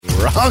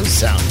Wrong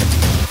sound.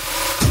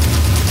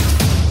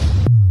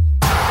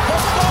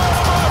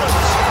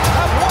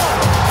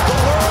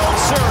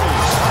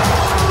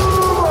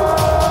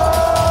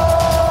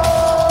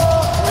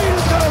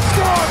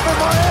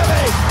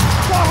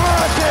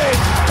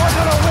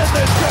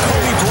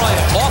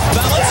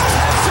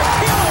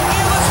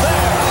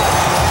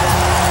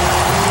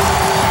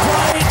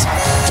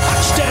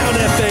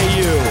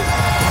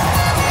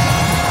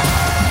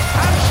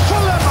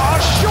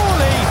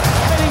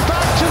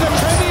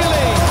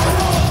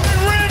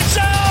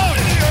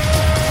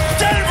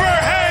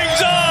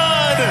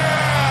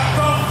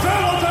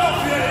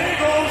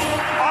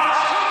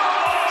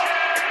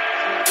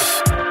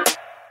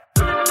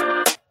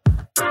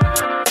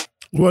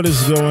 What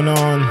is going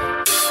on?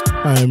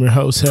 I am your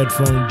host,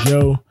 Headphone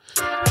Joe,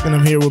 and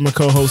I'm here with my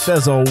co-host,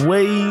 as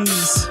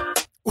always.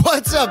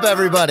 What's up,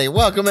 everybody?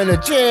 Welcome into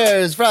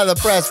Cheers from the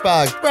Press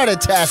Box. Brennan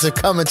Tassett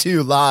coming to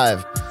you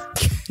live.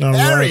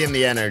 Varying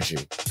the energy.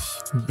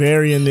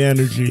 Varying the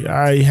energy.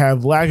 I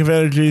have lack of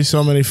energy,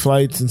 so many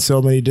flights and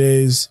so many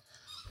days.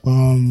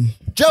 Joe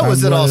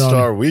was an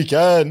all-star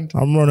weekend.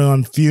 I'm running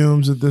on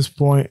fumes at this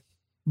point,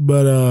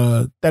 but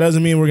that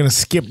doesn't mean we're going to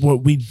skip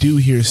what we do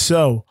here.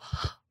 So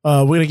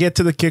we're going to get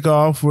to the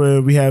kickoff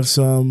where we have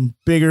some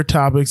bigger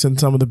topics and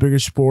some of the bigger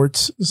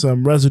sports,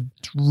 some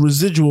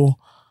residual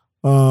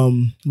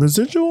topics in the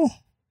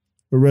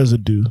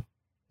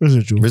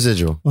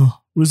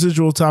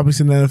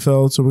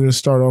NFL. So we're going to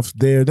start off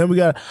there. Then we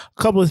got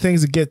a couple of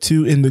things to get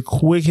to in the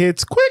quick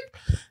hits.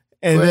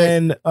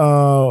 Then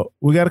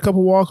we got a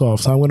couple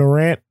walk-offs. I'm going to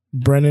rant.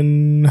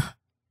 Brennan.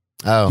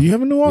 Oh, do you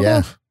have a new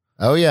walk-off?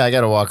 Oh, yeah, I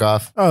got a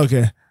walk-off. Oh,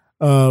 okay.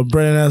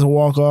 Brennan has a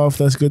walk-off.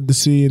 That's good to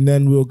see. And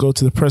then we'll go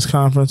to the press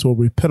conference where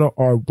we put up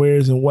our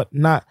wares and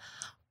whatnot.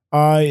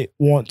 I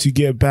want to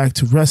get back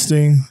to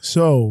resting.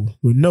 So,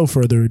 with no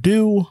further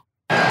ado.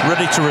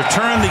 Ready to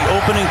return the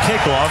opening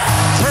kickoff.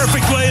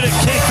 Perfect way to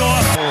kick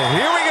off.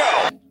 Here we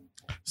go.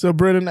 So,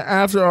 Brennan,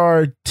 after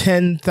our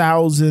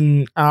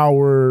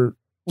 10,000-hour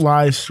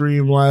live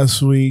stream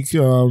last week,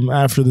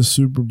 after the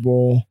Super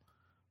Bowl,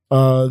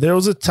 there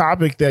was a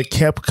topic that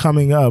kept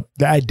coming up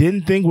that I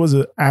didn't think was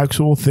an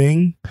actual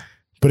thing,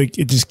 but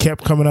it just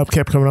kept coming up.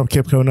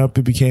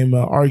 It became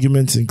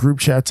arguments and group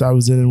chats I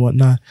was in and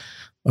whatnot.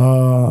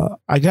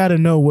 I got to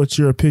know what's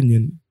your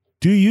opinion.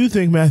 Do you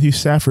think Matthew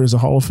Stafford is a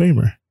Hall of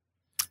Famer?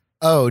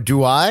 Oh,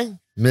 do I?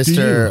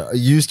 Mr.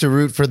 Used to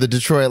root for the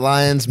Detroit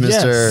Lions.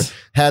 Mr.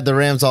 Had the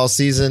Rams all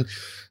season.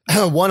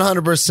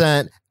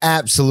 100%.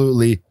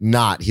 Absolutely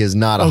not. He is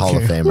not a Hall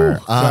of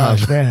Famer.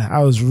 Gosh, man, I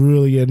was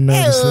really getting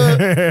nervous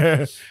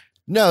there.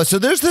 No, so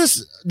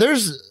there's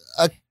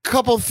a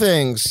couple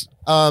things.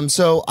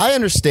 So I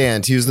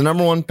understand he was the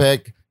number one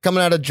pick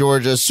coming out of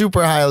Georgia,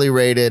 super highly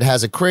rated,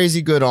 has a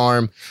crazy good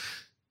arm,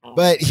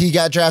 but he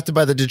got drafted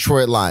by the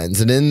Detroit Lions.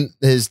 And in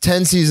his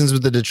 10 seasons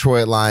with the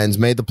Detroit Lions,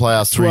 made the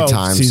playoffs 12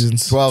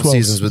 times. 12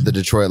 seasons with the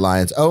Detroit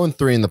Lions,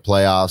 0-3 in the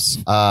playoffs.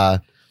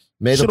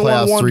 Made the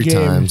playoffs 3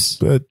 times.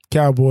 But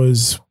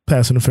Cowboys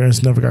pass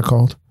interference never got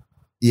called.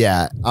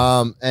 Yeah.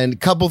 And a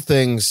couple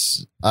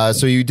things.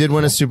 So you did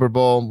win a Super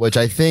Bowl, which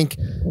I think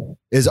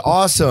is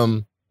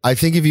awesome. I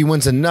think if he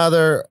wins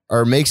another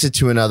or makes it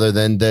to another,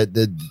 then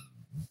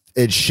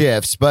it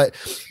shifts. But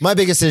my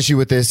biggest issue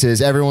with this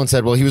is everyone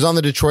said, well, he was on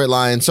the Detroit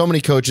Lions, so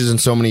many coaches in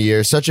so many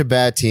years, such a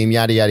bad team,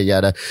 yada, yada,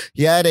 yada.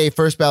 He had a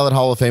first ballot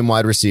Hall of Fame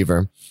wide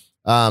receiver.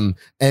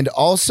 And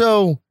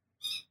also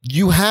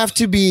you have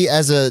to be,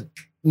 as a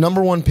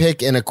number one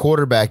pick and a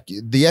quarterback,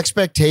 the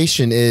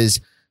expectation is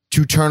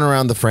to turn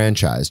around the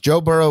franchise. Joe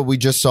Burrow, we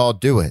just saw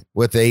do it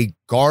with a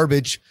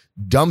garbage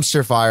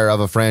dumpster fire of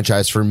a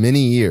franchise for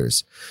many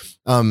years.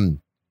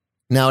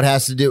 Now it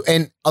has to do,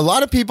 and a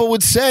lot of people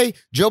would say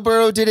Joe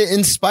Burrow did it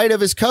in spite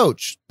of his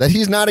coach, that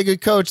he's not a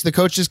good coach. The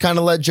coach just kind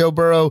of let Joe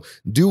Burrow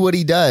do what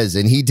he does,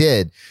 and he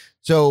did.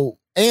 So,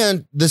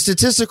 and the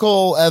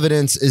statistical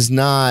evidence is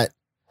not,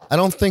 I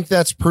don't think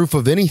that's proof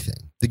of anything.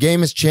 The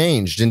game has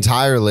changed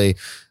entirely.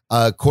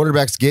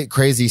 Quarterbacks get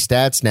crazy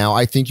stats now.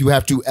 I think you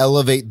have to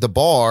elevate the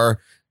bar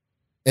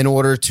in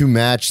order to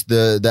match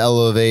the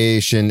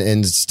elevation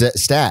in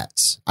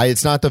stats.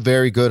 It's not the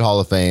very good Hall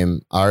of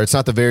Fame, or it's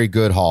not the very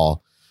good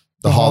Hall.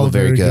 The Hall of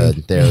Very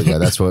Good. There we go.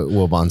 That's what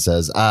Wilbon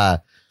says.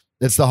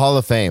 It's the Hall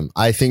of Fame.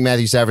 I think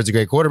Matthew Stafford's a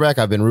great quarterback.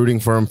 I've been rooting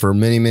for him for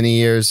many, many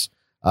years.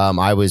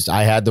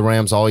 I had the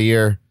Rams all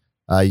year.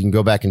 You can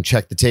go back and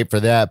check the tape for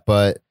that,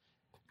 but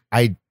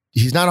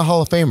he's not a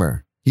Hall of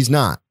Famer. He's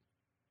not.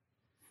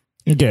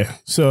 Okay,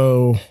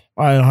 so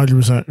I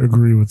 100%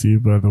 agree with you,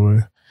 by the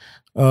way.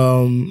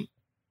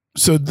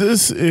 So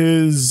this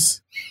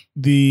is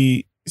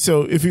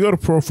so if you go to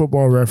Pro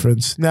Football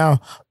Reference,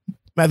 now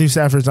Matthew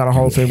Stafford's not a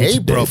Hall of Famer.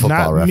 Hate Pro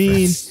Football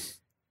Reference.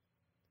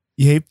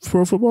 You hate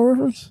Pro Football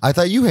Reference? I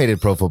thought you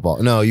hated Pro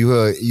Football. No, you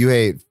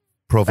hate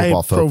Pro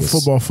Football Focus. Pro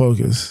Football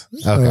Focus.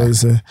 Okay.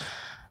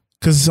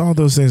 Because all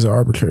those things are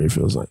arbitrary, it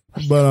feels like.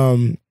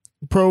 But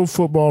Pro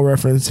Football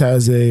Reference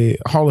has a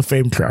Hall of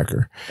Fame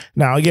tracker.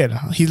 Now, again,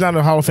 he's not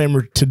a Hall of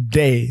Famer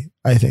today.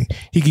 I think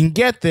he can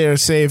get there,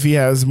 say, if he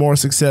has more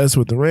success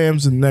with the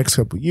Rams in the next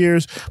couple of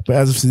years. But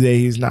as of today,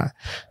 he's not.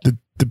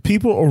 The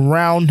people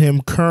around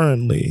him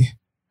currently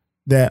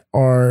that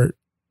are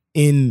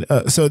in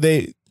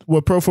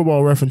what Pro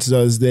Football Reference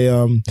does, they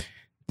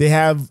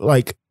have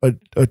like a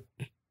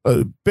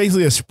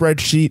basically a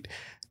spreadsheet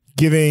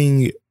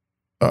giving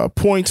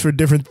points for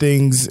different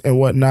things and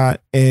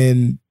whatnot,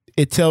 and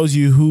it tells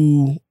you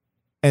who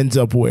ends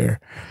up where.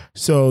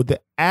 So the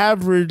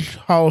average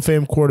Hall of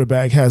Fame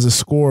quarterback has a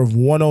score of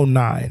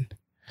 109.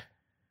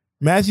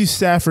 Matthew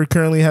Stafford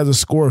currently has a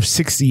score of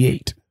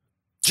 68.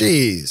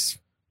 Jeez.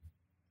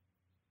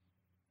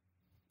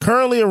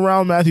 Currently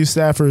around Matthew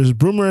Stafford is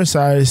Boomer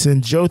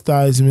Esiason, Joe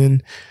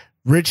Theismann,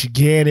 Rich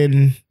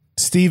Gannon,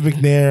 Steve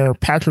McNair,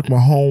 Patrick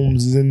Mahomes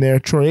is in there,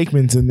 Troy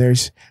Aikman's in there,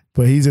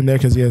 but he's in there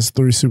because he has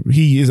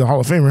he is a Hall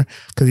of Famer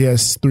because he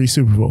has 3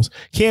 Super Bowls.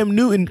 Cam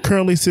Newton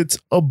currently sits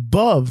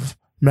above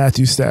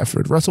Matthew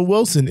Stafford. Russell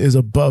Wilson is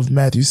above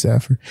Matthew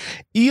Stafford.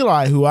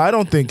 Eli, who I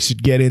don't think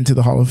should get into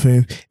the Hall of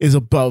Fame, is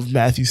above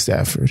Matthew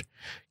Stafford.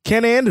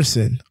 Ken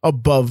Anderson,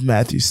 above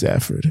Matthew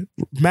Stafford.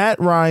 Matt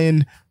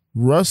Ryan,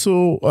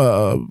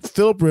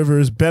 Phillip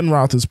Rivers, Ben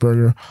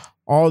Roethlisberger,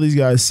 all these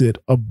guys sit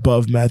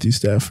above Matthew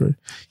Stafford.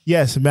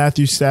 Yes,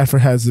 Matthew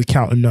Stafford has the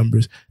counting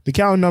numbers. The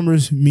counting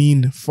numbers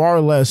mean far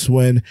less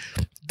when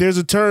there's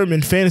a term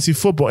in fantasy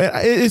football. And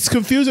it's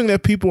confusing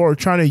that people are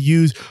trying to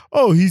use,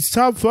 he's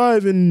top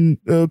 5 in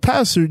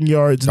passing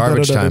yards.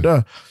 Garbage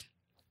time.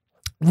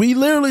 We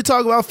literally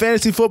talk about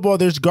fantasy football.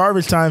 There's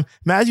garbage time.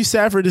 Matthew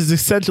Stafford is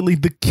essentially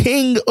the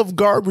king of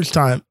garbage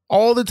time.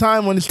 All the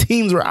time when his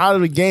teams were out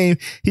of the game,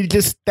 he'd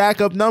just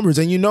stack up numbers.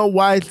 And you know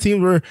why his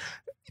teams were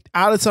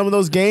out of some of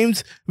those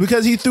games?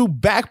 Because he threw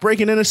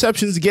back-breaking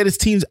interceptions to get his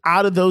teams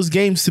out of those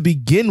games to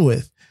begin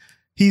with.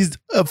 He's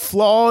a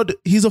flawed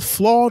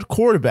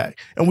quarterback.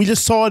 And we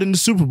just saw it in the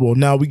Super Bowl.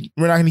 Now, we're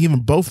not going to give him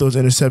both those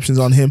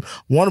interceptions on him.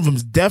 One of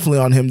them's definitely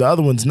on him. The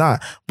other one's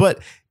not. But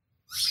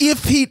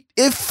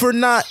if for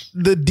not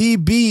the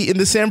DB in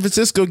the San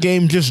Francisco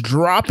game just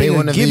dropping, he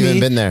wouldn't have even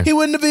been there. He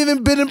wouldn't have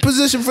even been in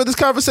position for this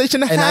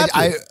conversation to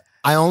happen.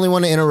 I only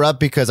want to interrupt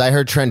because I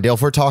heard Trent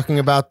Dilfer talking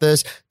about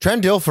this.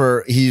 Trent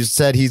Dilfer, he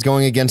said he's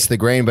going against the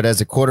grain, but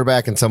as a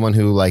quarterback and someone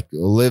who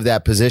lived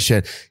that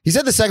position, he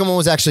said the second one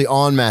was actually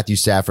on Matthew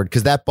Stafford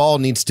because that ball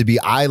needs to be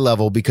eye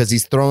level because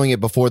he's throwing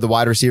it before the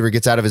wide receiver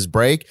gets out of his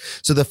break.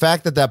 So the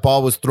fact that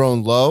ball was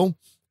thrown low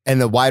and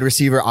the wide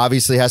receiver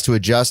obviously has to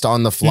adjust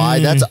on the fly.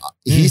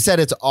 He said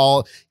it's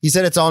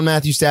on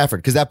Matthew Stafford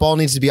because that ball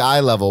needs to be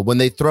eye level. When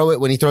he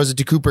throws it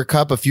to Cooper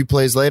Kupp a few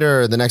plays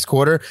later or the next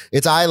quarter,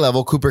 it's eye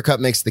level. Cooper Kupp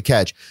makes the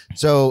catch.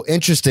 So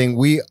interesting.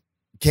 We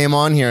came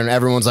on here and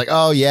everyone's like,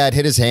 oh yeah, it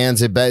hit his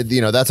hands.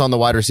 That's on the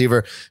wide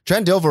receiver.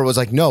 Trent Dilfer was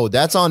like, no,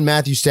 that's on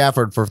Matthew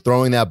Stafford for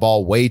throwing that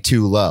ball way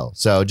too low.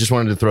 So just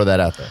wanted to throw that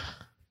out there.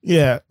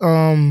 Yeah,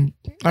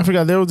 I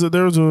forgot there was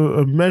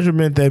a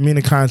measurement that Mina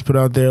Kimes put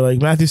out there.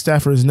 Like Matthew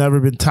Stafford has never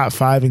been top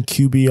 5 in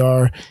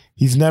QBR.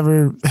 He's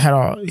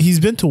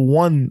been to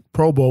 1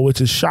 Pro Bowl,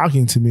 which is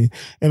shocking to me.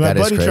 And my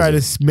buddy tried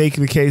to make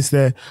the case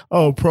that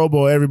Pro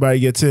Bowl everybody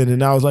gets in,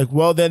 and I was like,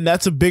 well, then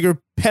that's a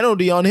bigger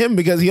penalty on him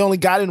because he only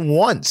got in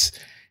once.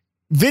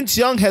 Vince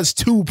Young has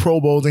 2 Pro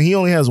Bowls and he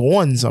only has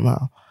 1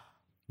 somehow.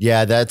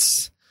 Yeah,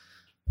 that's.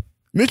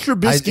 Mitch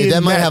Trubisky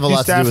that might have a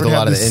lot to do with a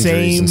lot of the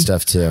injuries and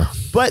stuff too.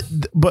 But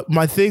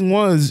my thing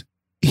was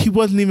he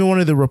wasn't even one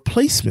of the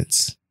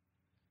replacements.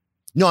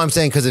 No, I'm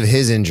saying because of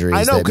his injuries.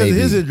 I know because of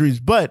his injuries,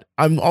 but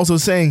I'm also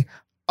saying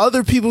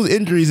other people's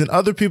injuries and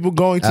other people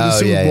going to the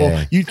Super Bowl.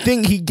 Yeah. You'd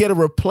think he'd get a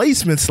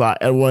replacement slot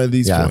at one of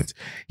these points.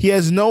 He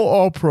has no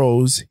All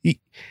Pros.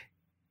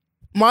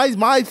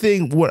 My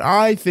thing, what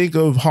I think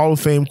of Hall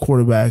of Fame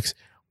quarterbacks,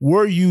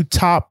 were you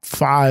top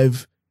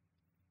 5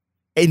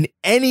 in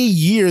any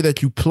year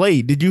that you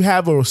played? Did you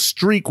have a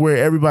streak where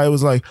everybody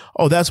was like,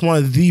 oh, that's one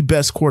of the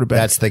best quarterbacks?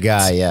 That's the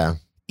guy, yeah.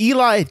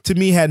 Eli, to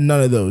me, had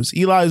none of those.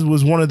 Eli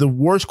was one of the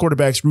worst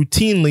quarterbacks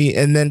routinely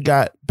and then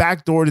got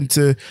backdoored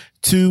into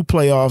 2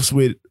 playoffs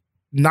with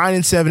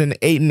 9-7 and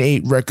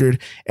 8-8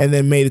 record and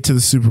then made it to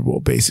the Super Bowl,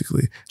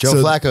 basically. Joe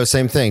Flacco,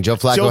 same thing. Joe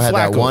Flacco had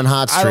that one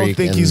hot streak. I don't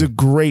think he's a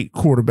great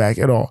quarterback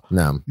at all.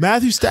 No.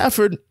 Matthew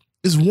Stafford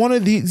is one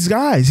of these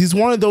guys. He's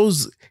one of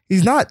those.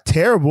 He's not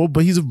terrible,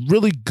 but he's a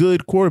really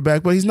good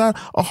quarterback, but he's not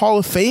a Hall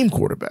of Fame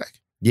quarterback.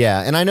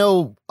 Yeah, and I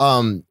know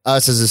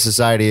us as a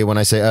society, when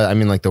I say I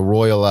mean like the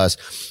royal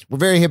us, we're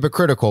very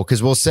hypocritical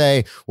because we'll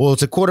say, well,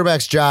 it's a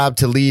quarterback's job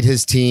to lead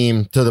his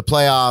team to the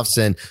playoffs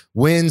and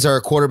wins are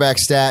a quarterback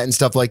stat and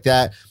stuff like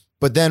that.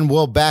 But then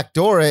we'll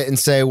backdoor it and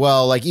say,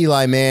 well, like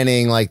Eli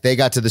Manning, like they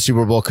got to the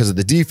Super Bowl because of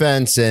the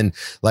defense and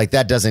like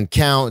that doesn't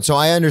count. So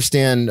I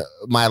understand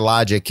my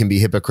logic can be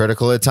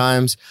hypocritical at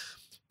times.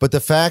 But the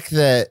fact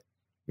that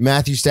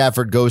Matthew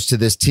Stafford goes to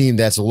this team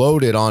that's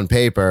loaded on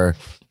paper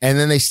and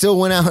then they still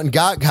went out and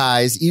got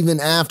guys even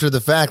after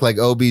the fact, like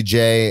OBJ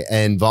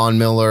and Von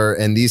Miller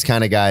and these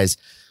kind of guys.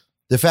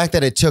 The fact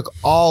that it took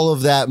all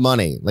of that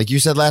money, like you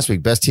said last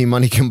week, best team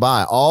money can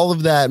buy, all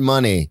of that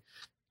money,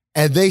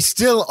 and they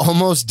still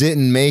almost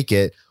didn't make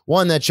it.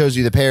 1, that shows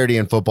you the parity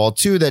in football.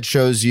 2, that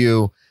shows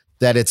you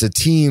that it's a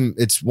team.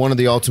 It's one of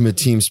the ultimate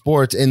team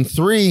sports. And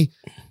 3,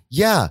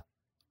 yeah,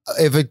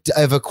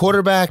 if a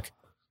quarterback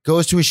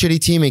goes to a shitty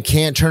team and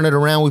can't turn it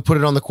around, we put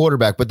it on the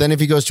quarterback. But then if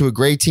he goes to a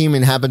great team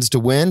and happens to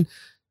win,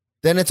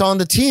 then it's on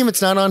the team.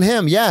 It's not on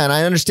him. Yeah, and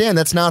I understand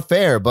that's not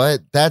fair,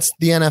 but that's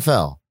the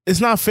NFL. It's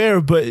not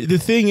fair, but the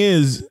thing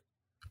is,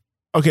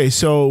 okay,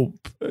 so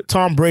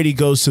Tom Brady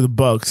goes to the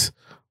Bucs.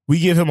 We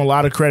give him a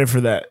lot of credit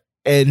for that,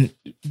 and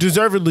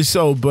deservedly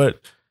so, but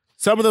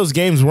some of those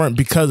games weren't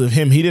because of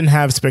him. He didn't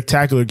have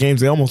spectacular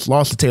games. They almost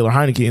lost to Taylor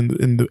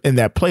Heineke in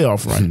that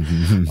playoff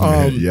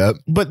run. Yep.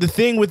 But the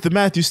thing with the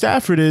Matthew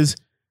Stafford is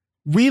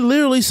we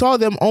literally saw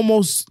them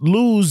almost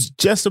lose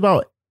just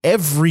about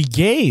every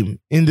game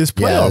in this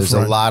playoff there's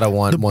run. a lot of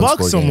The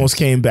Bucs almost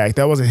came back.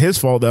 That wasn't his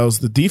fault. That was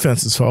the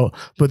defense's fault.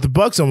 But the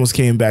Bucs almost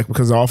came back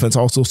because the offense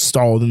also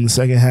stalled in the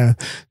second half.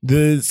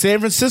 The San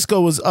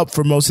Francisco was up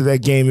for most of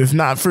that game. If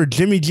not for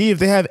Jimmy G, if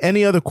they have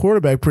any other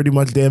quarterback pretty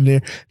much damn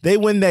near, they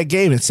win that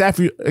game. And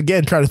Stafford,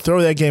 again, tried to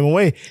throw that game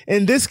away.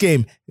 In this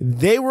game,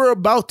 they were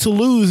about to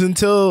lose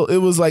until it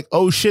was like,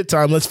 oh shit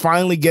time. Let's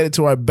finally get it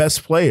to our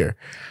best player.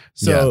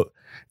 So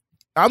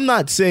I'm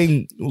not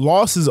saying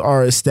losses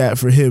are a stat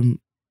for him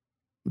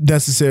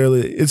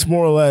necessarily. It's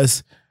more or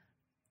less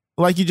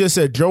like you just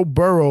said, Joe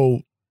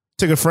Burrow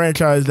took a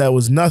franchise that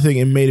was nothing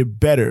and made it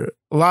better.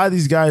 A lot of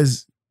these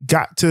guys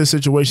got to a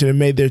situation and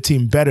made their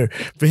team better.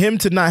 For him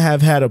to not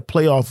have had a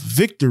playoff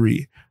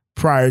victory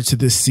prior to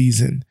this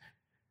season,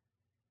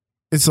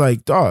 it's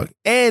like, dog.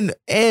 And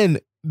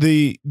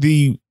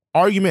the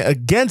argument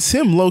against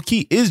him, low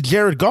key, is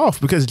Jared Goff,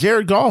 because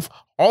Jared Goff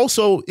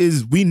also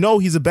is, we know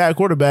he's a bad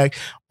quarterback,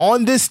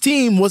 on this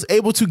team was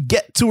able to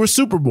get to a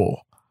Super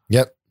Bowl.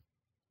 Yep.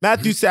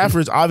 Matthew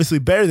Stafford is obviously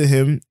better than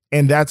him,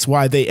 and that's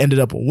why they ended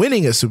up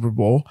winning a Super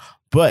Bowl.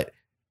 But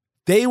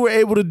they were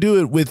able to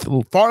do it with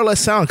far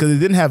less talent because they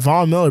didn't have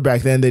Von Miller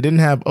back then. They didn't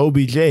have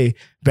OBJ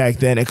back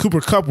then. And Cooper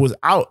Kupp was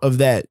out of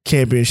that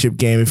championship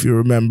game, if you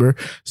remember.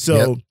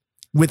 So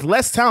with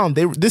less talent,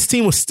 this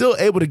team was still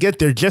able to get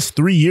there just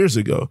 3 years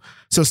ago.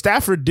 So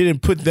Stafford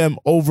didn't put them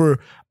over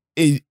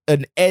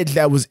an edge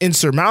that was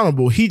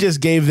insurmountable. He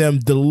just gave them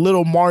the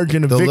little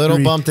margin of victory. The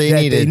little bump they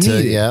needed.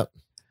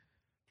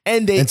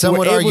 And some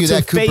would argue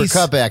that Cooper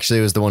Kupp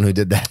actually was the one who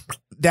did that.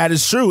 That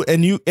is true.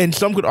 And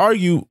some could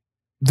argue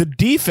the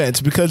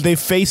defense, because they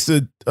faced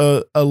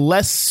a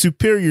less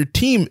superior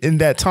team in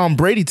that Tom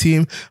Brady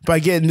team by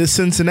getting this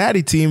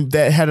Cincinnati team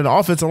that had an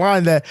offensive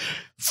line that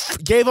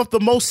gave up the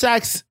most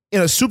sacks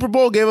in a Super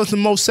Bowl, gave us the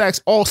most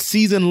sacks all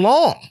season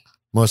long.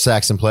 Most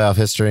sacks in playoff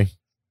history.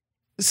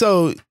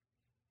 So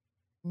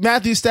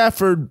Matthew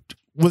Stafford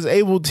was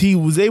able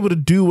to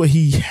do what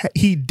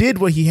he did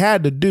what he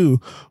had to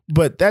do,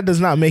 but that does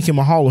not make him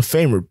a Hall of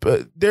Famer.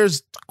 But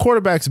there's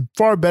quarterbacks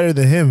far better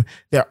than him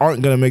that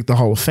aren't going to make the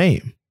Hall of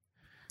Fame.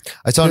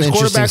 I saw an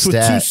interesting quarterbacks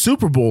with 2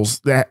 Super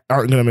Bowls that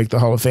aren't going to make the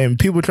Hall of Fame.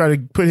 People try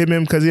to put him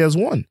in because he has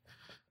 1.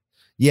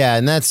 Yeah,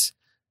 and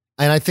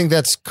I think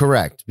that's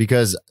correct,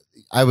 because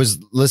I was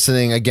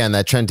listening again,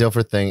 that Trent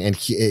Dilfer thing, and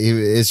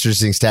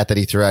interesting stat that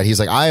he threw out. He's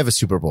like, I have a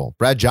Super Bowl.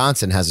 Brad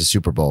Johnson has a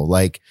Super Bowl.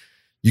 Like,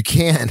 you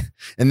can't,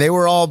 and they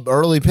were all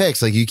early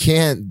picks. Like, you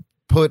can't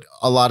put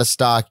a lot of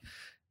stock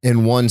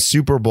in one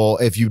Super Bowl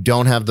if you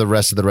don't have the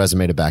rest of the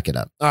resume to back it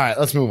up. All right,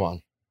 let's move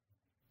on.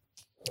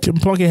 Kim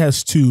Plunkett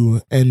has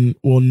 2 and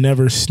will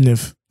never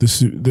sniff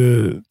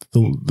the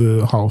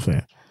Hall of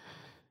Fame.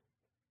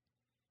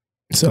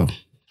 So,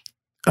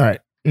 all right,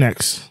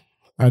 next.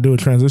 I do a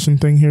transition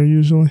thing here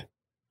usually.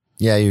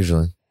 Yeah,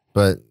 usually,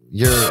 but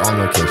you're on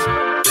location.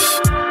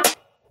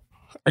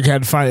 I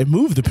got to find it.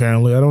 Moved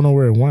apparently. I don't know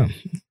where it went.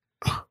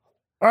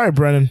 All right,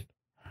 Brennan.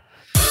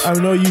 I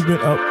know you've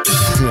been up.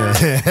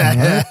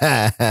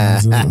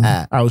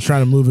 I was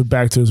trying to move it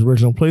back to its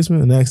original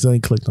placement and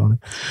accidentally clicked on it.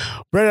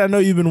 Brennan, I know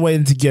you've been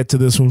waiting to get to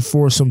this one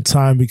for some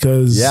time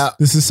because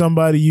this is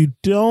somebody you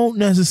don't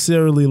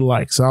necessarily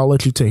like. So I'll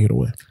let you take it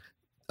away.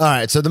 All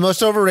right. So the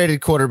most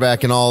overrated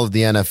quarterback in all of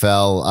the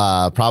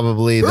NFL,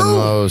 probably the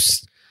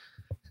most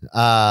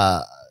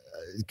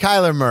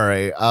Kyler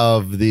Murray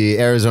of the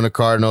Arizona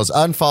Cardinals,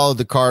 unfollowed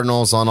the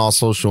Cardinals on all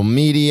social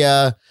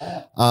media.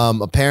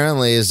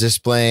 Apparently is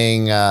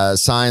displaying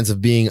signs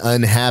of being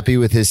unhappy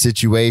with his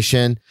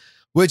situation,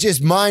 which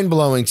is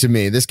mind-blowing to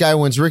me. This guy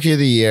wins Rookie of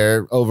the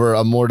Year over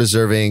a more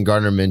deserving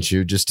Gardner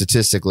Minshew, just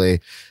statistically,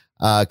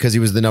 because he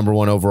was the number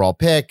 1 overall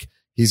pick.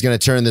 He's going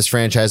to turn this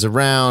franchise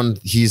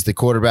around. He's the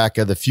quarterback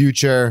of the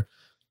future.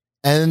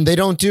 And they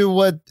don't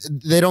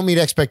meet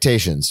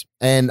expectations.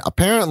 And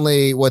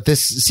apparently what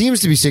this seems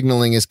to be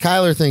signaling is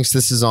Kyler thinks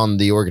this is on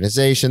the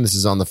organization. This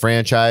is on the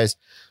franchise.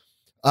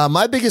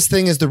 My biggest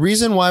thing is the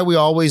reason why we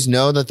always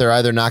know that they're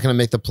either not going to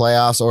make the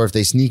playoffs, or if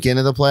they sneak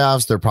into the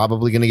playoffs, they're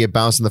probably going to get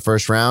bounced in the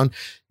first round,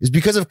 is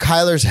because of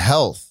Kyler's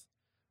health.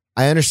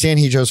 I understand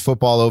he chose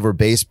football over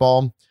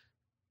baseball,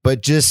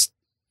 but just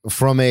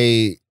from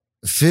a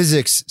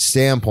physics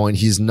standpoint,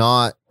 he's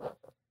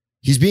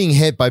being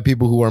hit by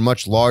people who are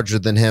much larger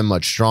than him,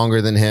 much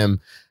stronger than him.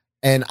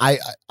 And I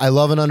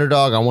love an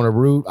underdog.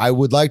 I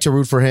would like to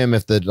root for him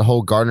if the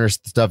whole Gardner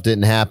stuff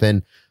didn't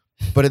happen.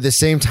 But at the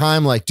same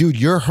time, like, dude,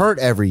 you're hurt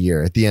every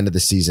year at the end of the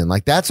season.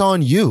 Like, that's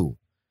on you.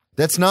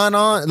 That's not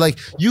on, like,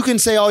 you can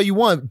say all you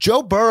want.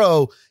 Joe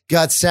Burrow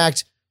got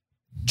sacked.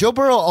 Joe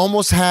Burrow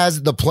almost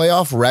has the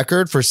playoff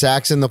record for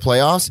sacks in the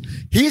playoffs.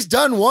 He's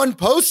done one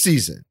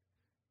postseason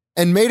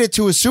and made it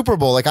to a Super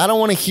Bowl. Like, I don't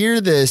want to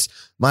hear this.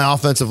 My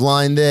offensive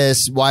line,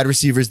 this, wide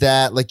receivers,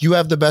 that. Like, you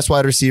have the best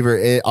wide receiver,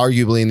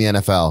 arguably, in the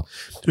NFL.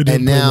 Dude,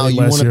 and now you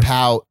want to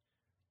pout.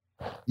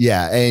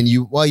 Yeah, and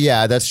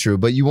yeah, that's true.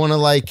 But you want to,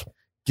 like,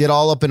 get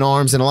all up in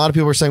arms. And a lot of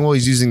people are saying, well,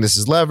 he's using this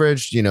as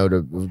leverage, you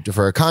know,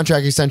 for a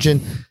contract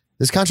extension.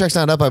 This contract's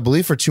not up, I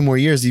believe, for 2 more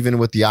years, even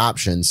with the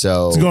option.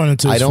 So it's going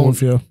into his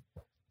fourth year.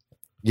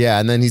 Yeah,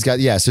 and then he's got,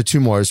 so 2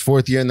 more, his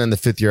 4th year, and then the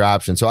 5th year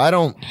option. So I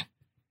don't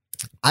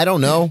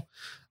know.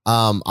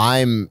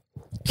 I'm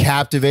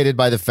captivated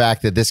by the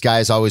fact that this guy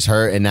is always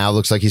hurt and now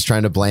looks like he's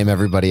trying to blame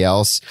everybody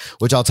else,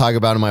 which I'll talk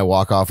about in my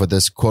walk off with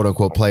this quote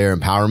unquote player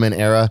empowerment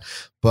era.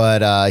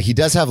 But he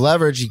does have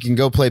leverage. He can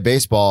go play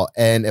baseball.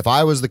 And if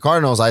I was the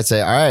Cardinals, I'd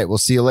say, all right, we'll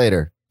see you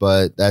later.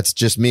 But that's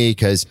just me,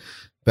 because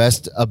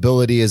best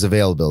ability is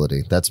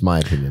availability. That's my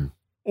opinion.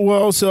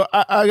 Well, so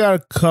I got a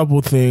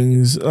couple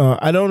things.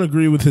 I don't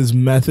agree with his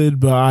method,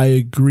 but I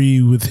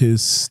agree with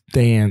his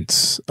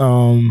stance.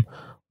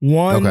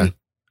 One,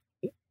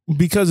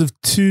 because of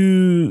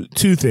two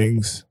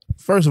things.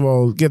 First of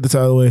all, get this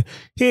out of the way.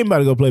 He ain't about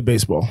to go play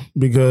baseball,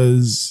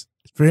 because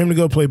for him to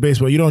go play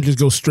baseball, you don't just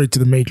go straight to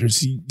the majors.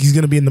 He's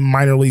going to be in the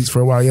minor leagues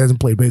for a while. He hasn't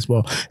played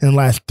baseball in the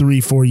last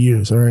 3-4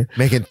 years. All right,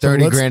 making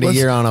 $30,000 a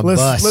year on a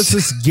bus. Let's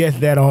just get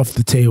that off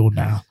the table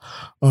now.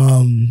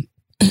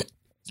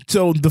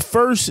 So the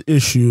first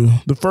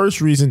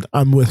reason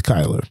I'm with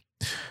Kyler,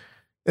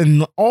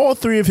 in all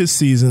 3 of his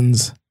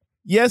seasons,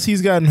 yes,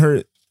 he's gotten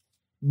hurt,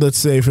 let's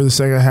say, for the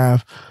second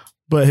half,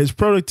 but his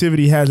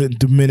productivity hasn't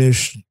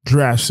diminished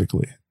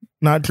drastically.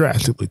 Not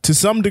drastically. To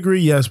some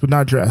degree, yes, but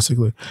not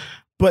drastically.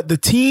 But the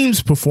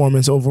team's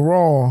performance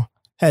overall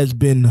has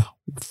been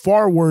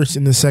far worse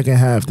in the second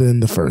half than in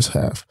the first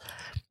half.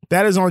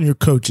 That is on your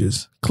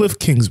coaches. Cliff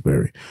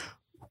Kingsbury.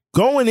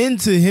 Going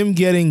into him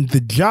getting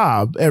the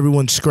job,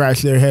 everyone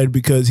scratched their head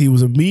because he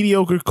was a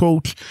mediocre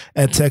coach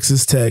at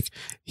Texas Tech.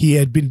 He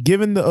had been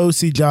given the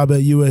OC job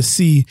at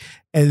USC,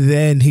 and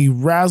then he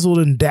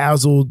razzled and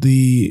dazzled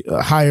the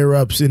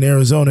higher-ups in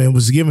Arizona and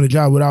was given a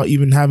job without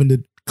even having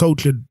to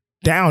coach it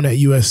down at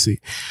USC.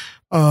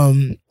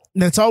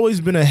 That's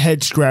always been a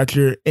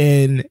head-scratcher,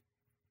 and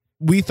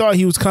we thought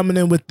he was coming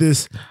in with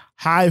this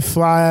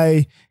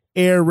high-fly,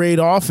 air raid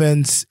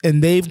offense,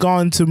 and they've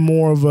gone to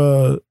more of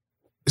a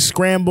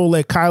scramble,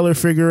 let Kyler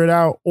figure it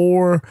out,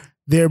 or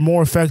they're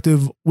more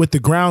effective with the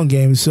ground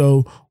game.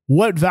 So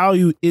what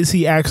value is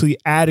he actually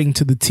adding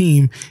to the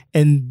team?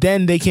 And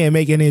then they can't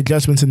make any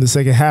adjustments in the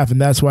second half,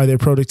 and that's why their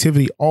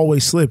productivity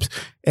always slips,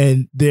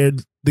 and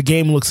the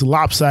game looks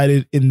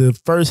lopsided in the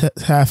first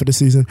half of the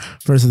season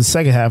versus the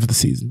second half of the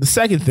season. The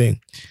second thing,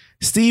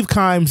 Steve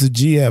Keim's the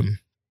GM.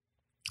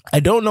 I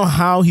don't know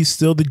how he's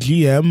still the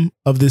GM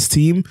of this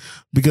team,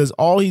 because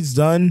all he's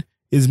done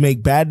is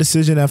make bad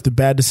decision after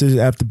bad decision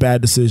after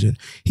bad decision.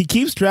 He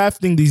keeps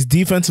drafting these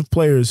defensive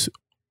players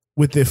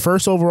with their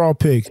first overall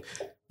pick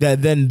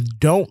that then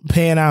don't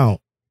pan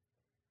out.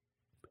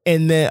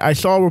 And then I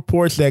saw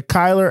reports that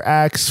Kyler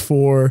asked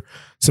for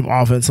some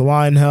offensive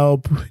line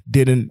help,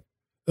 didn't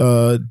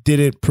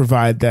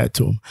provide that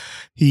to him.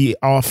 He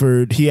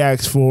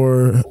asked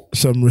for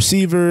some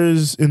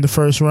receivers in the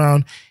first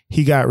round.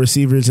 He got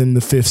receivers in the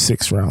 5th,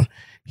 6th round.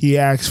 He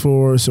asked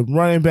for some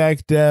running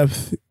back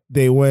depth.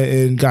 They went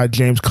and got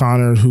James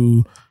Conner,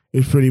 who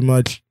is pretty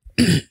much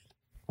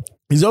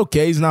he's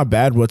okay. He's not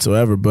bad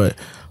whatsoever, but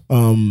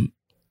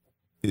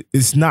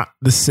it's not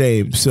the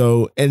same.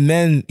 So, and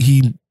then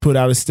he put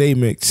out a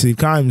statement, Steve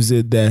Keim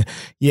did, that,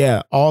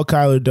 all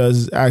Kyler does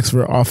is ask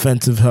for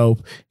offensive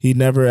help. He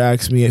never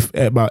asked me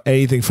about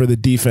anything for the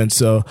defense,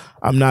 so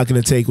I'm not going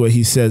to take what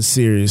he says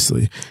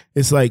seriously.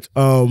 It's like,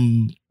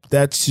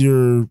 that's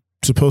your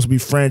supposed to be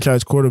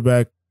franchise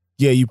quarterback.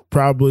 Yeah, you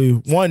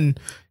probably,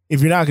 if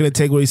you're not going to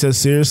take what he says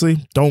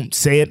seriously, don't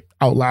say it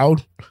out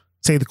loud.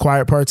 Say the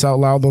quiet parts out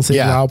loud. Don't say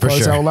the loud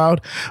parts out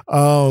loud.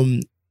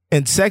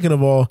 And second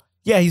of all,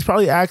 he's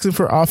probably asking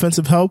for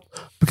offensive help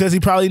because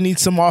he probably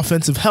needs some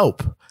offensive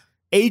help.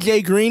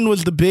 AJ Green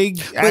was the big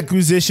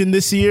acquisition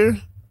this year.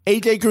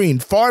 AJ Green,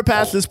 far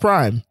past his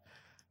prime.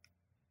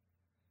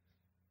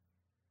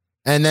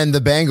 And then the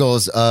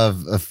Bengals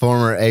of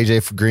former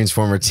AJ Green's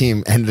former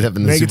team ended up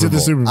in the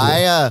Super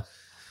Bowl.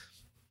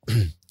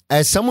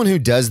 As someone who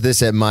does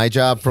this at my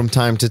job from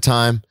time to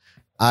time,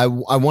 I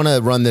want to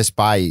run this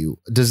by you.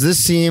 Does this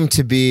seem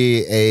to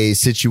be a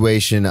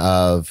situation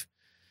of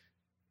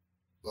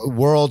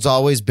world's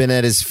always been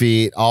at his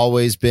feet,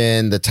 always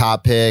been the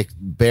top pick,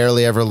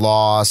 barely ever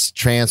lost,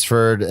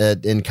 transferred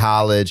in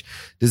college?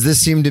 Does this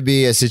seem to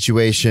be a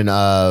situation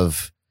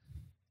of,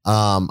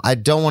 I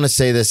don't want to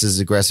say this as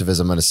aggressive as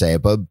I'm going to say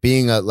it, but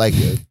being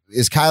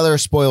is Kyler a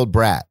spoiled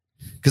brat?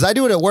 Because I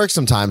do it at work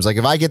sometimes. Like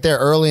if I get there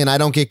early and I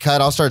don't get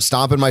cut, I'll start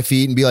stomping my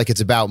feet and be like,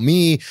 it's about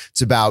me.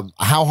 It's about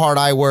how hard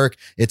I work.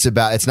 It's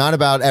not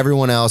about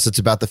everyone else. It's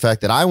about the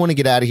fact that I want to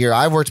get out of here.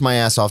 I've worked my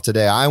ass off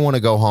today. I want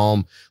to go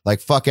home. Like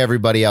fuck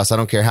everybody else. I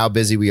don't care how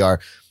busy we are.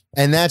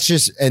 And that's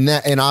just,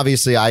 and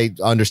obviously I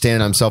understand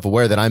and I'm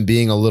self-aware that I'm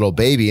being a little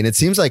baby. And it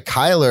seems like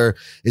Kyler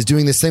is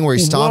doing this thing where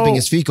he's stomping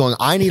his feet going,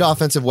 I need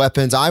offensive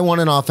weapons. I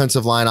want an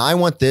offensive line. I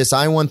want this.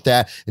 I want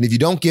that. And if you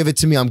don't give it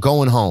to me, I'm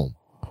going home.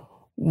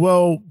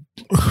 Well,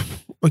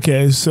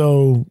 okay.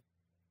 So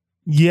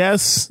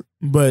yes,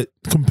 but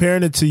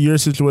comparing it to your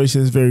situation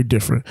is very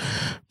different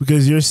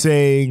because you're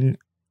saying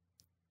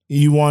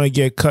you want to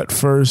get cut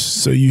first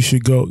so you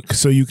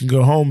can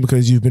go home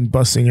because you've been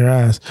busting your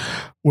ass.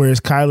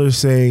 Whereas Kyler's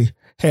saying,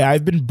 hey,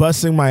 I've been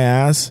busting my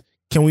ass.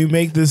 Can we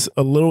make this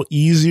a little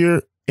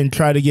easier and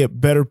try to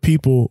get better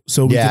people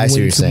so we can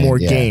win some more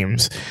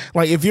games?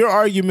 Like if your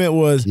argument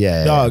was,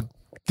 dog,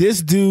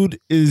 this dude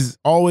is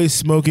always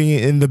smoking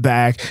it in the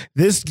back.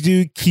 This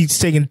dude keeps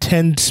taking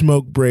 10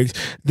 smoke breaks.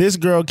 This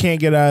girl can't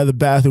get out of the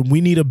bathroom.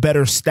 We need a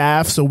better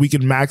staff so we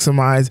can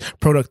maximize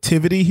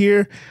productivity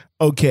here.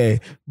 Okay,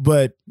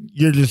 but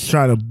you're just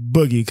trying to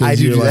boogie because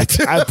you're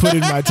like, I put in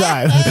my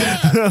time.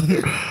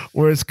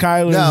 Whereas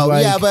Kyler's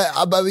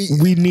but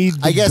we need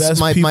the I guess best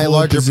my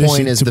larger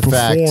point is the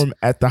fact perform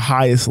at the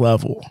highest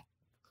level.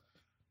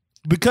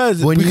 Because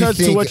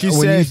to what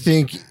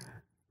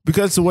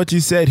you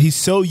said, he's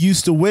so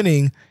used to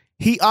winning,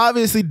 he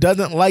obviously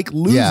doesn't like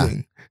losing.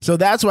 Yeah. So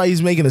that's why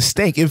he's making a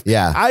stink.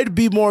 I'd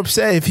be more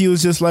upset if he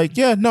was just like,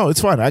 yeah, no, it's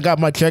fine. I got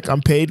my check.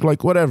 I'm paid,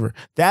 like whatever.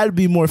 That'd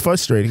be more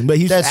frustrating. But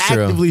he's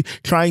actively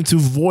trying to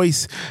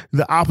voice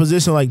the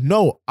opposition like,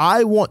 no,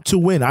 I want to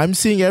win. I'm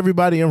seeing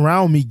everybody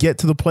around me get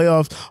to the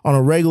playoffs on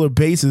a regular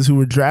basis who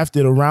were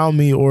drafted around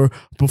me or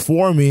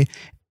before me,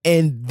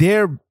 and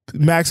they're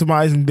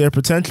maximizing their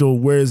potential,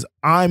 whereas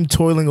I'm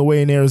toiling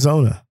away in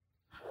Arizona.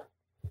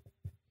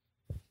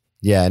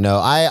 Yeah, no,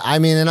 I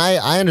mean, and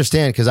I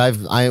understand because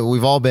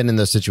we've all been in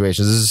those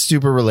situations. This is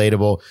super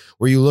relatable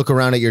where you look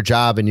around at your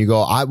job and you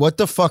go, what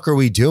the fuck are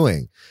we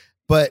doing?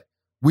 But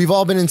we've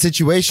all been in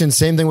situations.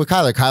 Same thing with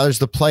Kyler. Kyler's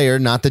the player,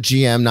 not the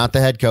GM, not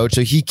the head coach.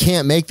 So he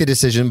can't make the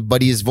decision,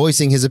 but he is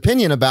voicing his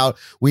opinion about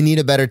we need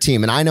a better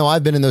team. And I know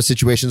I've been in those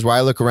situations where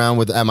I look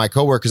around at my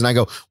coworkers and I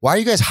go, why are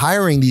you guys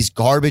hiring these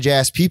garbage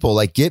ass people?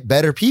 Like get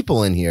better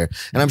people in here.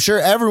 And I'm sure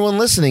everyone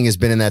listening has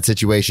been in that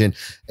situation.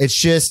 It's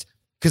just,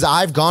 because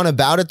I've gone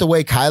about it the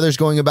way Kyler's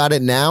going about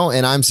it now,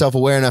 and I'm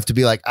self-aware enough to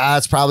be like,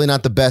 it's probably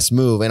not the best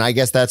move. And I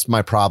guess that's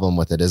my problem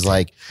with it is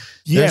like,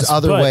 there's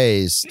other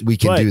ways we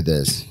can do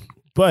this.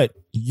 But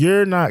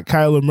you're not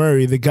Kyler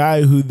Murray, the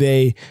guy who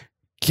they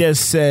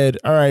just said,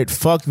 all right,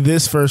 fuck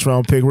this first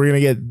round pick. We're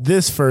going to get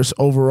this first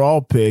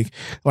overall pick.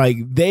 Like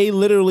they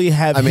literally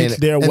have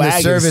hitched their wagon. In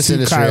the service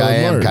industry, I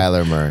am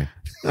Kyler Murray.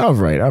 All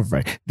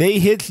right. They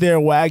hitched their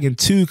wagon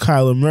to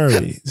Kyler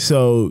Murray.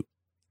 So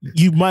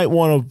you might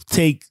want to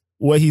take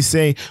what he's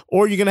saying,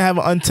 or you're going to have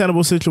an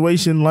untenable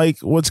situation like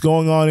what's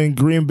going on in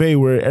Green Bay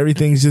where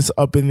everything's just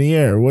up in the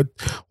air. What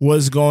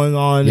was going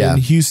on in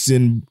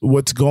Houston,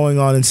 what's going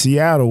on in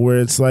Seattle, where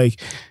it's like,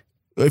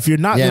 if you're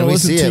not going to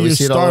listen to your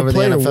star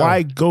player,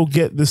 why go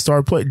get the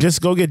star player?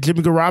 Just go get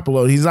Jimmy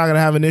Garoppolo. He's not going to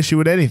have an issue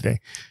with anything.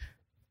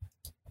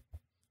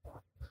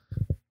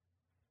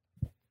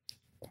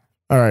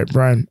 All right,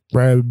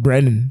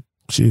 Brandon,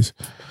 jeez.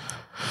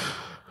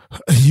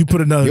 You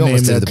put another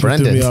name that threw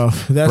me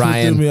off. That's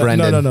Brian, what threw me off.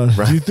 Brendan.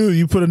 No.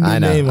 You put a new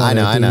name on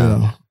it. I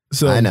know.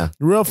 So I know.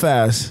 Real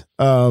fast.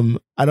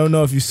 I don't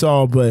know if you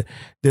saw, but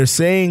they're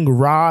saying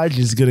Raj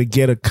is going to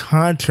get a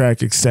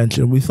contract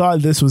extension. We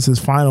thought this was his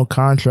final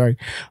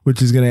contract,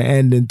 which is going to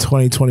end in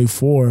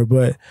 2024,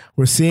 but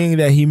we're seeing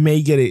that he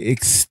may get it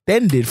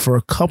extended for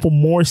a couple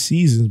more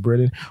seasons.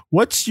 Brendan,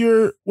 what's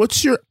your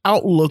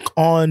outlook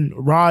on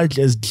Raj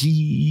as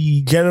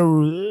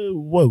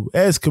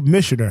as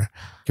commissioner?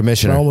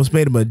 I almost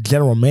made him a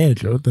general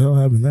manager. What the hell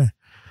happened there?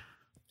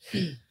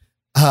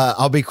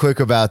 I'll be quick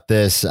about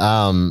this.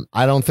 I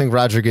don't think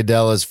Roger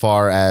Goodell as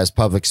far as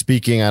public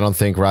speaking. I don't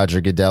think Roger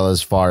Goodell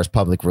as far as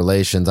public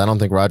relations. I don't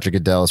think Roger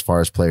Goodell as far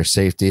as player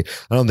safety.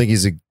 I don't think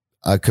he's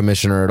a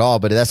commissioner at all,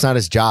 but that's not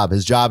his job.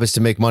 His job is to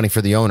make money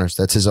for the owners.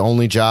 That's his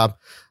only job.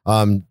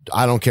 I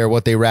don't care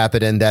what they wrap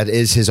it in. That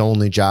is his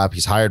only job.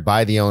 He's hired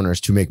by the owners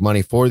to make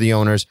money for the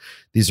owners.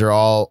 These are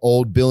all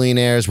old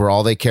billionaires where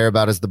all they care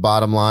about is the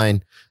bottom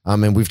line.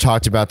 And we've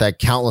talked about that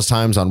countless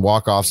times on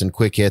walk-offs and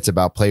quick hits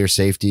about player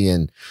safety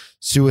and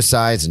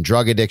suicides and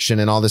drug addiction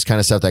and all this kind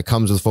of stuff that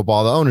comes with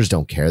football. The owners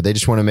don't care. They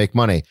just want to make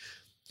money.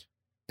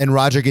 And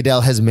Roger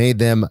Goodell has made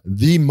them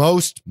the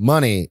most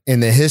money in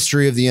the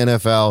history of the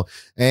NFL.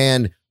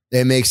 And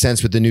it makes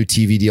sense with the new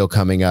TV deal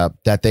coming up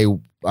that they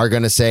are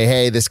going to say,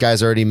 hey, this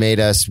guy's already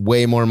made us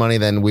way more money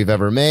than we've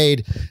ever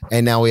made.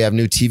 And now we have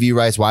new TV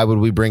rights. Why would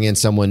we bring in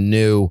someone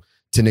new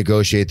to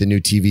negotiate the new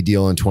TV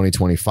deal in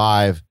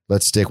 2025?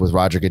 Let's stick with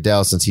Roger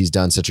Goodell since he's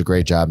done such a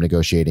great job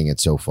negotiating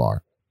it so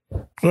far.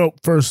 Well,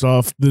 first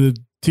off, the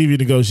TV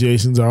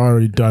negotiations are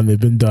already done. They've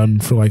been done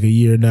for like a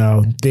year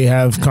now. They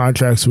have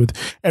contracts with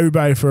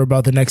everybody for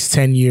about the next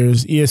 10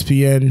 years.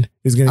 ESPN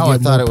is going to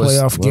get more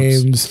playoff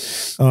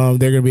games. They're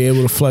going to be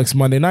able to flex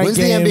Monday night games.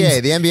 When's the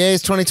NBA? The NBA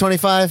is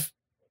 2025?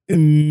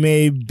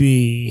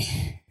 Maybe.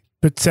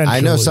 Potentially. I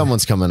know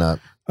someone's coming up.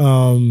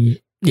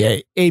 Yeah,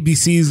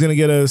 ABC is going to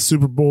get a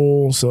Super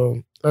Bowl.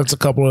 So that's a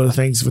couple of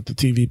things with the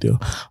TV deal.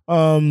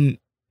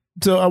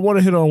 So I want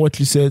to hit on what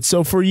you said.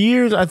 So for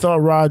years, I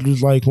thought Raj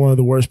was like one of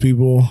the worst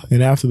people.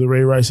 And after the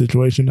Ray Rice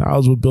situation, I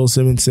was with Bill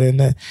Simmons saying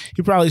that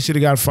he probably should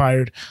have got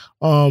fired.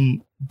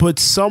 But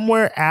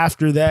somewhere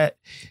after that,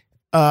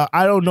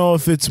 I don't know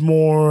if it's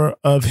more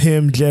of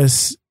him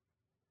just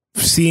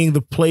seeing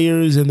the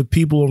players and the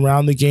people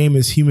around the game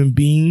as human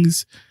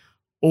beings,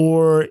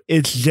 or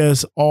it's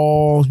just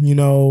all,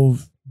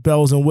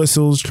 bells and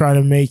whistles trying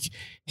to make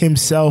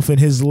himself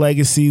and his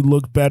legacy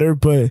look better.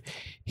 But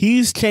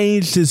he's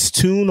changed his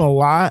tune a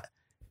lot,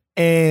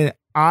 and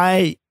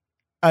I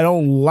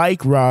don't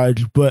like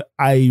Raj, but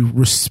I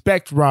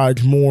respect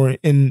Raj more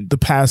in the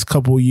past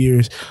couple of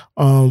years.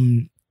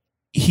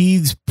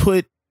 He's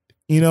put,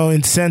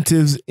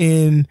 incentives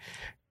in,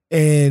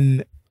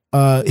 and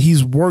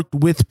he's worked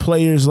with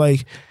players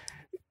like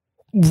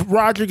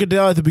Roger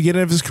Goodell at the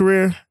beginning of his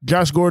career.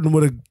 Josh Gordon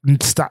would have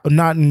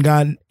not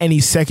gotten any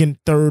second,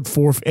 third,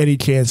 fourth, any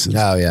chances.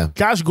 Oh, yeah.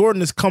 Josh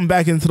Gordon has come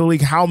back into the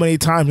league how many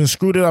times and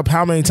screwed it up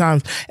how many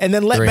times and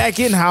then let back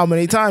in how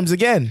many times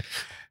again.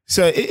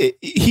 So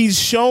he's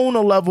shown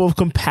a level of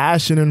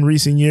compassion in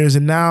recent years,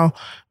 and now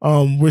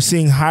we're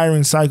seeing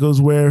hiring cycles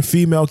where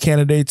female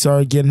candidates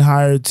are getting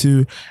hired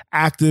to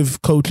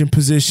active coaching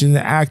positions,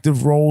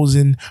 active roles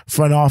in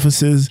front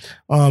offices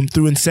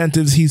through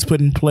incentives he's put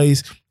in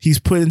place. He's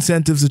put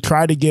incentives to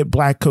try to get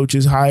black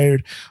coaches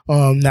hired.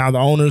 Now the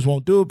owners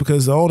won't do it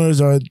because the owners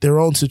are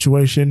their own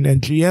situation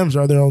and GMs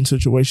are their own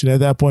situation at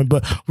that point.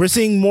 But we're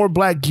seeing more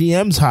black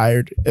GMs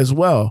hired as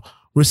well.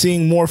 We're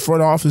seeing more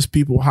front office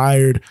people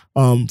hired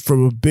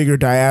from a bigger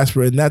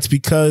diaspora, and that's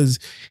because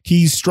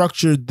he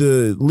structured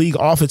the league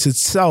office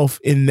itself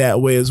in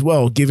that way as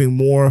well, giving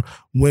more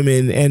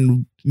women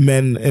and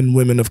men and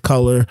women of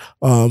color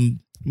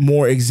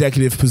more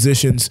executive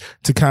positions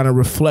to kind of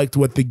reflect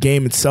what the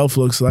game itself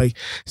looks like.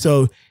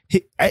 So,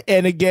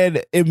 and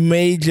again, it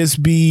may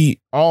just be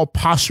all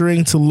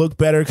posturing to look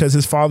better because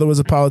his father was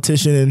a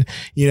politician, and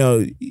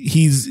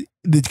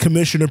the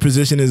commissioner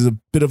position is a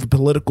bit of a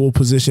political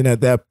position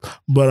at that.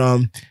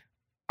 But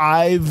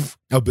I've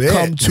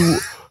come to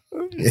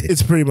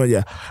it's pretty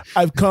much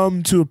I've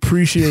come to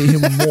appreciate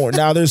him more.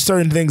 Now, there's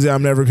certain things that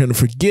I'm never going to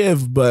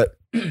forgive, but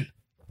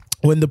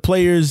when the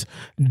players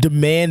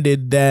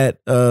demanded that,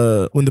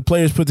 when the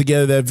players put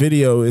together that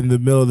video in the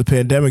middle of the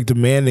pandemic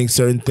demanding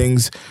certain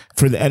things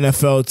for the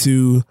NFL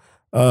to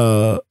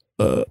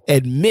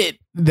admit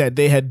that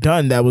they had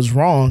done that was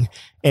wrong,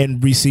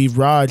 and receive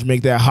Raj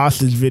make that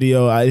hostage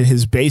video in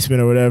his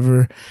basement or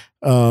whatever,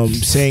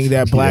 saying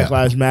that Black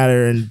Lives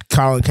Matter and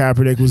Colin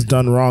Kaepernick was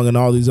done wrong and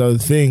all these other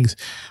things.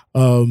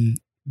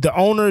 The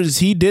owners,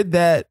 he did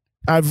that.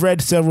 I've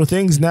read several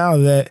things now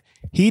that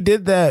he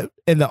did that,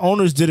 and the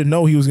owners didn't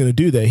know he was going to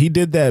do that. He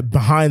did that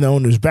behind the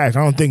owners' back.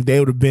 I don't think they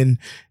would have been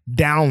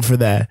down for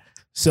that.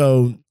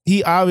 So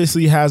he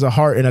obviously has a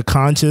heart and a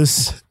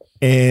conscience,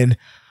 and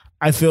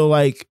I feel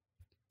like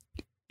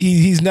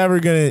he's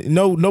never going to,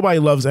 nobody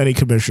loves any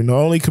commissioner. The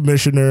only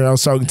commissioner I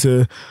was talking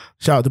to,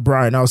 shout out to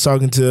Brian, I was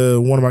talking to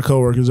one of my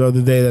coworkers the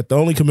other day that the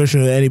only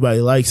commissioner that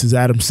anybody likes is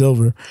Adam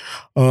Silver.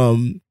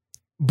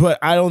 But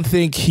I don't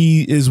think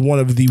he is one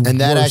of the And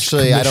that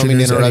actually, I don't mean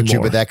to interrupt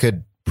you, but that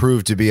could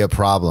prove to be a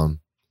problem.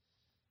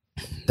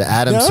 The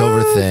Adam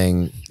Silver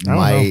thing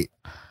might.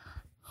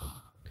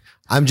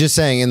 I'm just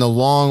saying in the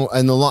long,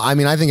 I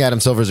mean, I think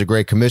Adam Silver is a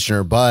great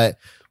commissioner, but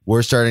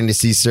we're starting to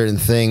see certain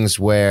things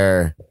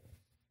where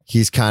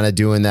he's kind of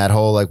doing that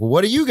whole like, well,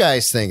 what do you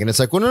guys think? And it's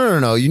like, well,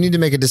 no. You need to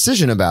make a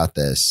decision about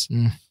this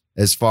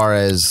as far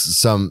as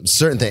some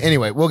certain thing.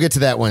 Anyway, we'll get to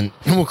that when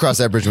we'll cross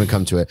that bridge when we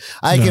come to it.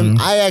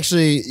 I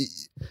actually,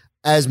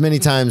 as many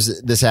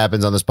times this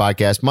happens on this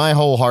podcast, my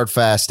whole hard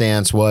fast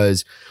stance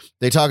was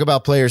they talk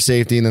about player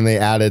safety and then they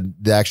added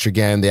the extra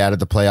game. They added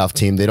the playoff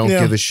team. They don't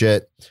give a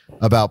shit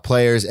about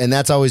players. And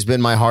that's always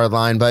been my hard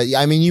line. But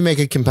I mean, you make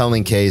a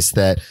compelling case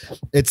that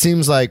it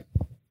seems like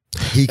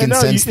he can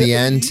sense the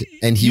end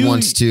and he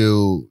wants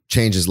to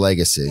change his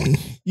legacy.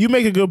 You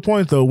make a good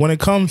point, though. When it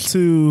comes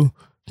to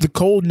the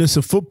coldness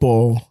of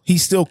football,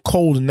 he's still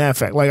cold in that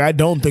fact. Like, I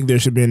don't think there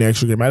should be an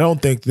extra game. I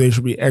don't think there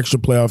should be extra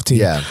playoff team.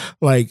 Yeah.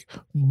 Like,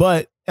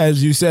 but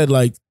as you said,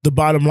 like the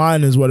bottom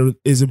line is what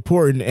is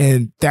important,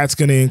 and that's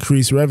going to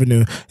increase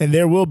revenue. And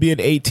there will be an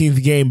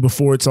 18th game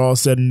before it's all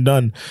said and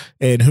done.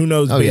 And who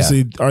knows,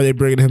 are they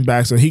bringing him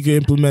back? So he could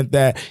implement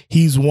that.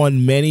 He's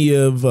won many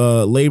of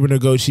labor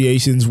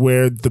negotiations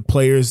where the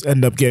players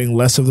end up getting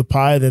less of the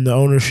pie than the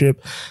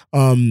ownership.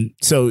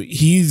 So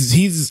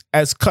he's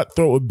as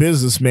cutthroat a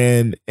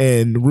businessman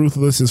and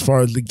ruthless as far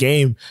as the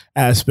game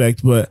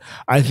aspect. But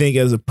I think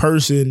as a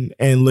person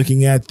and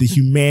looking at the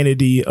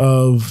humanity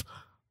of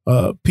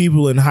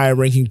people in high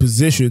ranking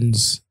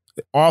positions,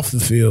 off the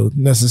field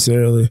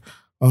necessarily,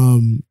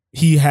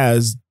 he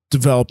has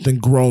developed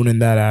and grown in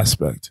that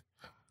aspect.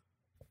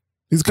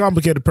 He's a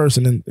complicated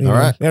person, and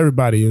right.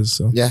 Everybody is.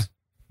 So Yeah.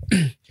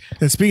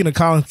 And speaking of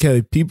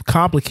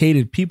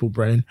complicated people,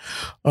 Brennan,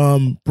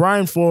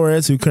 Brian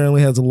Flores, who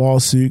currently has a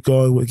lawsuit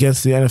going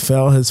against the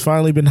NFL, has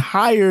finally been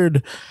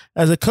hired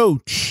as a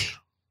coach.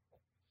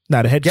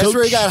 Not a head coach. Guess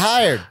where he got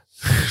hired?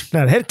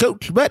 Not a head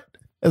coach, but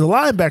as a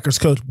linebackers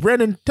coach.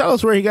 Brennan, tell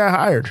us where he got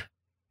hired.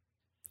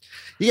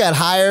 He got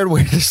hired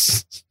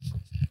with...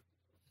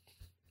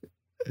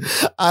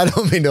 I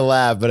don't mean to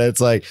laugh, but it's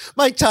like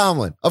Mike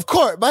Tomlin. Of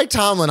course, Mike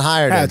Tomlin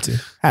hired him.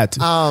 Had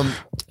to.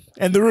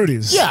 And the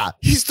Rudies. Yeah,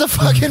 he's the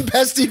fucking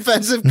best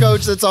defensive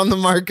coach that's on the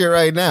market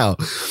right now.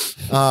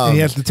 And he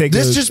has to take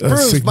this just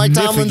proves Mike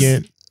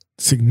Tomlin's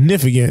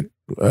significant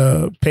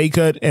pay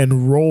cut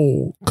and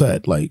role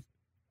cut, like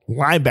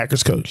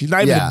linebackers coach. He's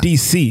not even a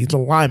DC. He's a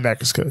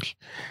linebackers coach.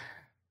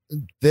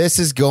 This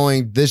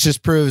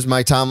just proves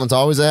Mike Tomlin's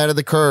always ahead of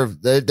the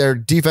curve. Their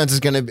defense is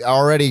going to be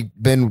already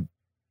been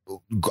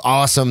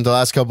awesome the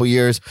last couple of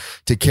years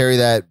to carry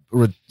that,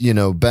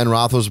 Ben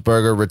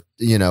Roethlisberger,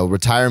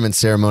 retirement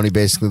ceremony,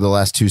 basically the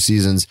last 2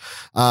 seasons.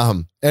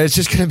 And it's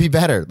just going to be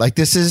better. Like,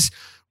 this is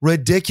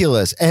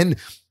ridiculous. And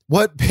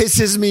what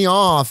pisses me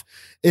off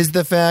is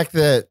the fact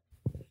that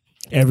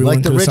everyone,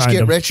 like, the rich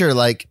get richer.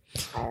 Like,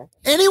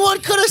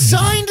 anyone could have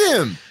signed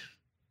him.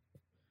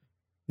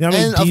 You know,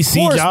 and DC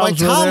of course, Mike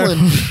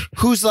Tomlin,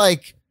 who's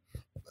like,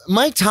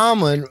 Mike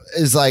Tomlin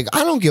is like,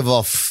 I don't give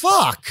a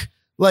fuck.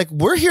 Like,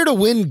 we're here to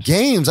win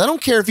games. I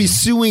don't care if he's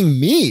suing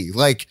me.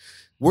 Like,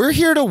 we're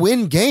here to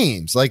win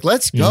games. Like,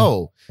 let's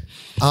go.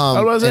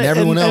 And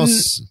everyone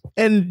else.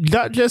 And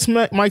not just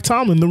Mike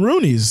Tomlin, the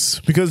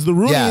Roonies. Because the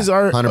Roonies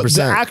are 100%.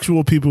 the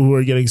actual people who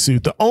are getting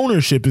sued. The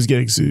ownership is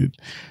getting sued.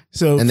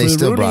 So and for they the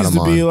still brought Roonies him to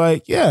on. be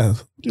like, yeah,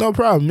 no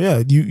problem.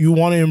 Yeah, you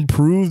want to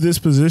improve this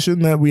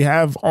position that we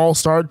have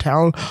all-star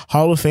talent,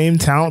 Hall of Fame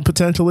talent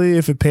potentially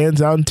if it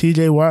pans out in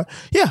TJ Watt.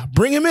 Yeah,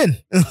 bring him in.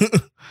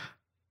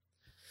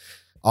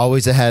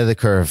 Always ahead of the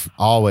curve,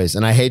 always.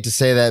 And I hate to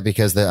say that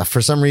because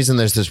for some reason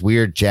there's this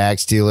weird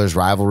Jag-Steelers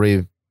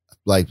rivalry.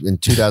 Like in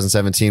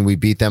 2017, we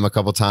beat them a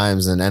couple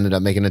times and ended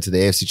up making it to the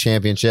AFC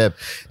Championship.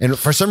 And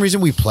for some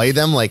reason, we play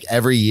them like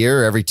every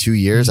year, every 2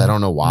 years. I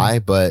don't know why,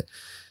 but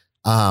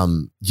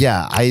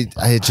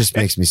it just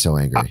makes me so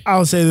angry.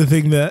 I'll say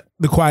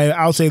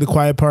the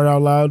quiet part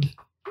out loud.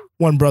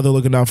 One brother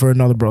looking out for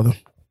another brother.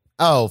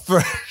 Oh,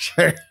 for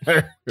sure.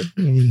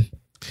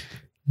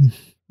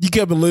 You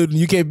kept alluding,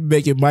 you kept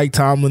making Mike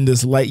Tomlin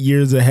this light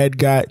years ahead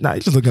guy. Nah,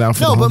 he's just looking out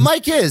for No, the but homie.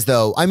 Mike is,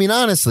 though. I mean,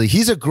 honestly,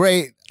 he's a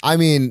great,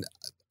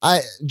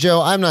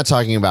 Joe, I'm not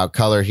talking about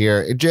color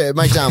here.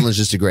 Mike Tomlin's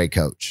just a great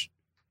coach.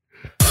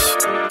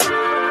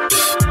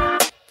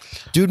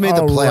 Dude made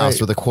the playoffs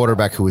with a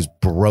quarterback who was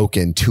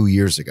broken 2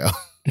 years ago.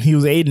 He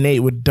was 8-8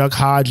 with Duck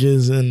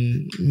Hodges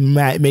and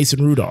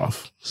Mason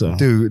Rudolph. So,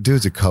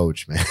 dude's a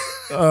coach,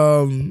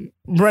 man.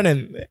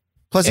 Brennan.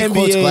 Plus, he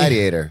quotes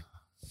Gladiator.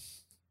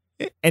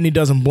 And he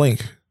doesn't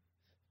blink.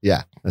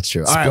 Yeah, that's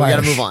true. All right, we got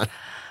to move on.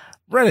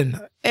 Brennan,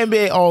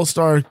 NBA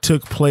All-Star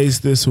took place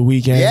this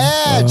weekend.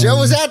 Yeah, Joe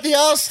was at the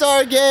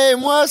All-Star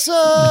game. What's up?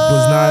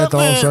 Was not at the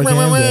All-Star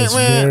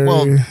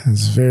game.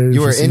 That's very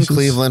you were facetious. in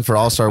Cleveland for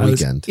All-Star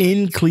weekend.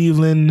 In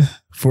Cleveland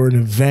for an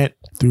event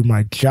through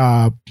my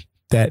job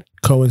that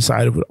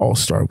coincided with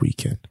All-Star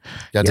weekend.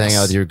 Got to hang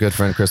out with your good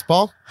friend Chris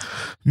Paul.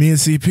 Me and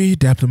CP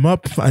dapped him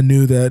up. I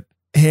knew that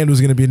hand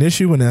was going to be an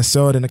issue when I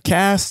saw it in a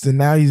cast, and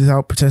now he's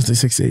out potentially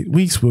 6 to 8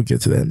 weeks. We'll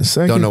get to that in a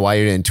second. Don't know why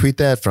you didn't tweet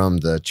that from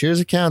the Cheers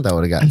account. That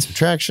would have gotten some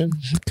traction.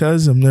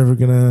 Because I'm never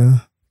going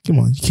to... Come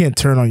on, you can't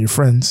turn on your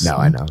friends. No,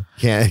 I know.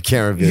 Can't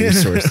reveal your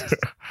sources.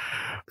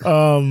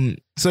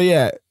 So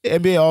yeah,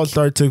 NBA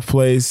All-Star took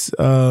place.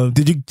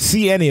 Did you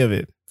see any of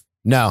it?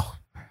 No.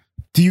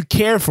 Do you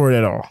care for it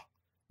at all?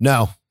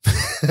 No.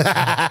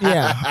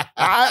 Yeah.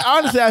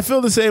 Honestly, I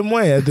feel the same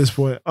way at this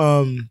point.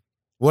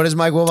 What does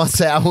Mike Wilbon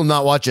say? I will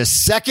not watch a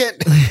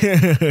second.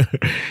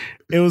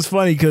 It was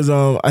funny because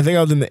I think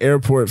I was in the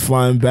airport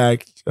flying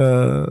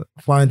to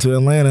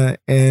Atlanta,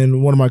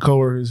 and one of my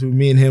coworkers, who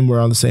me and him were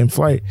on the same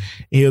flight,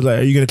 he was like,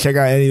 "Are you gonna check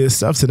out any of this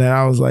stuff tonight?"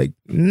 I was like,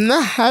 "Nah,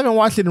 I haven't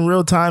watched it in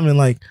real time in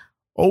like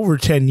over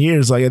 10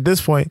 years." Like at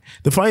this point,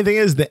 the funny thing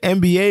is the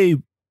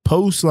NBA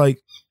posts like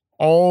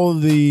all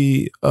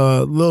the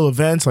little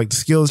events, like the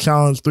skills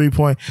challenge,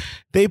 3-point.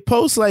 They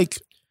post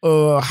like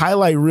a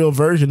highlight reel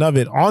version of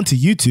it onto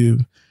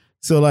YouTube.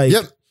 So like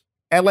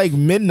at like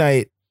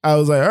midnight, I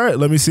was like, all right,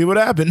 let me see what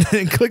happened.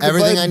 And click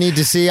everything I need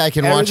to see, I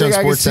can watch on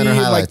SportsCenter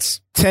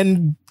highlights. Like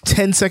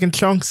 10-second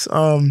chunks.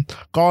 Karl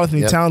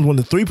Anthony Towns won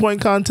the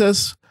 3-point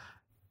contest.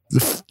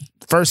 The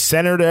first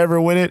center to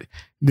ever win it.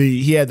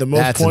 He had the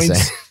most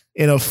points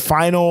in a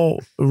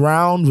final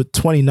round with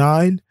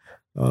 29.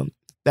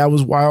 That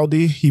was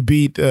wildy. He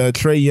beat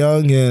Trae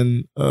Young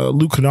and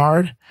Luke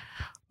Kennard.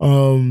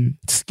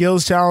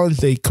 Skills challenge,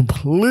 they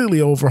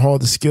completely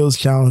overhauled the skills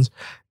challenge.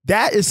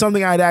 that is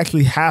something I'd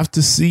actually have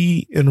to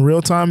see in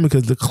real time,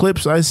 because the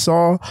clips I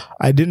saw,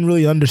 I didn't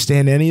really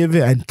understand any of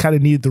it. I kind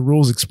of needed the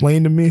rules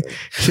explained to me.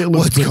 Shit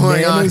looked What's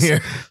going on bananas.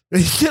 here?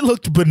 Shit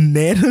looked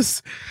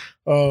bananas.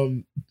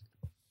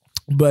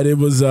 But it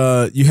was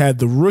you had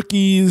the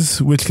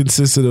rookies, which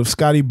consisted of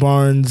Scotty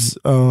Barnes,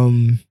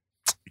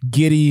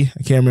 Giddey.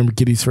 I can't remember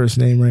Giddey's first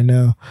name right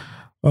now.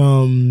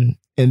 And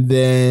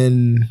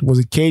then was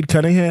it Cade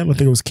Cunningham? I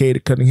think it was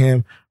Cade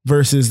Cunningham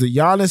versus the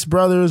Giannis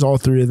brothers, all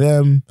three of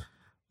them.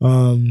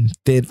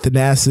 They had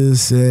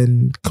Thanasis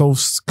and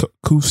Koufs.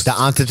 The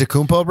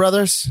Antetokounmpo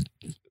brothers?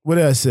 What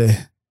did I say?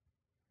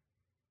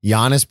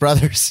 Giannis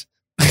brothers?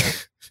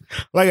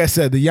 Like I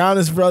said, the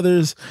Giannis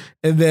brothers,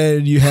 and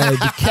then you had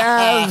the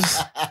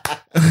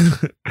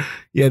Cavs.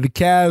 Yeah, the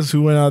Cavs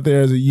who went out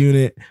there as a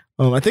unit.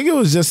 I think it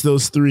was just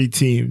those three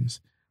teams.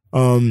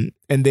 And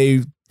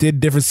they did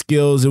different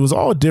skills. It was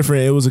all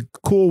different. It was a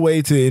cool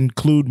way to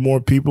include more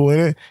people in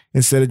it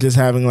instead of just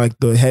having like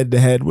the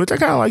head-to-head, which I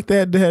kind of like the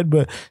head-to-head,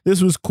 but this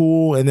was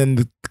cool. And then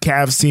the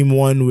Cavs team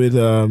won with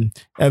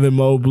Evan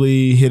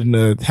Mobley hitting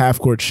a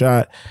half-court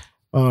shot.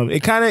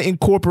 It kind of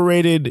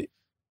incorporated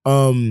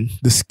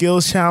the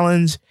skills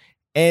challenge,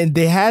 and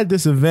they had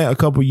this event a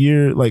couple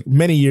years, like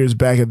many years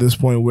back at this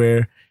point,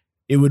 where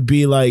it would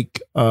be like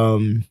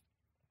it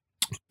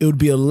would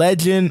be a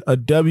legend, a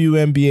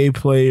WNBA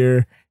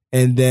player,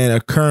 and then a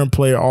current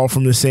player, all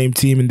from the same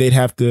team, and they'd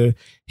have to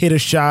hit a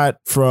shot,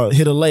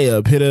 hit a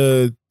layup, hit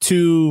a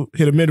 2,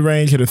 hit a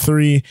mid-range, hit a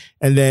 3,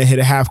 and then hit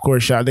a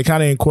half-court shot. They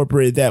kind of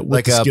incorporated that with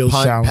like the skills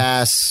punt, challenge.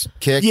 pass,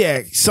 kick?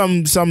 Yeah,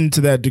 some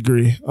to that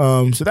degree.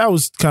 So that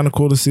was kind of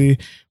cool to see.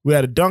 We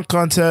had a dunk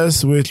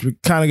contest, which we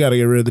kind of got to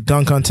get rid of the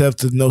dunk contest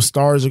because no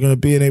stars are going to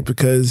be in it,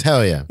 because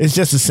Hell yeah. it's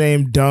just the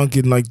same dunk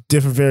in like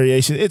different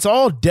variations. It's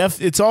all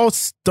it's all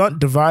stunt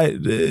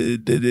divide.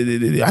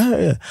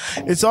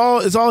 It's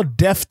all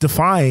death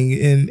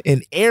defying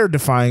and air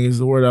defying is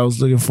the word I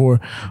was looking for.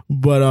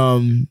 But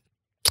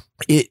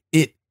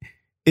it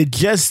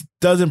just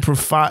doesn't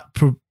provide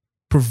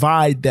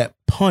that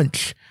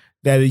punch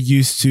that it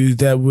used to,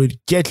 that would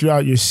get you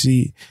out your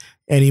seat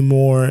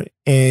anymore.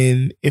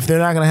 And if they're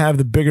not going to have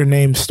the bigger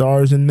name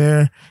stars in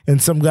there,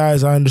 and some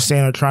guys I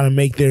understand are trying to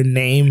make their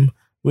name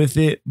with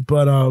it,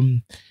 but a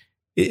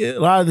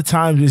lot of the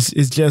times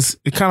it's just,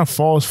 it kind of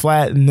falls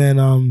flat, and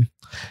then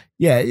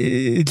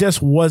it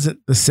just wasn't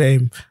the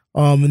same.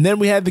 And then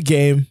we had the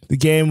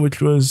game, which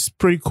was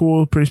pretty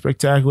cool, pretty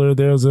spectacular.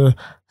 There was a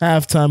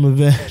halftime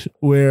event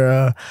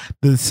where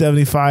the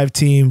 75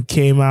 team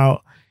came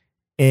out,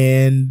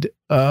 and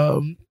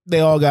they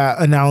all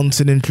got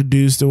announced and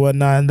introduced and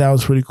whatnot, and that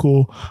was pretty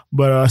cool.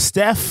 But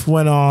Steph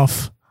went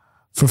off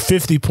for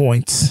 50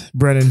 points.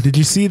 Brennan, did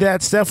you see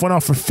that? Steph went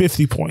off for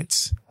 50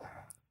 points.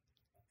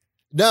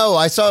 No,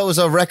 I saw it was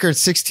a record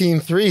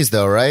 16 threes,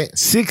 though, right?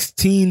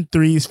 16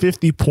 threes,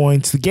 50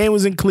 points. The game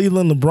was in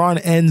Cleveland.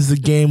 LeBron ends the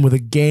game with a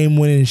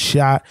game-winning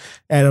shot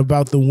at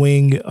about the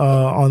wing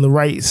on the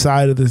right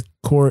side of the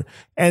court.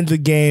 Ends the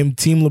game.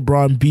 Team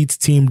LeBron beats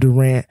Team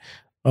Durant.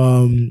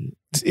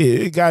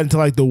 It got into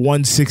like the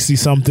 160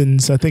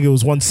 somethings. I think it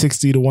was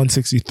 160 to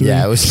 163.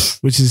 Yeah, it was,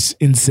 which is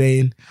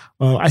insane.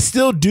 I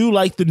still do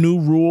like the new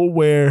rule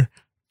where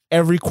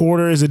every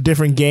quarter is a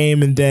different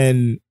game, and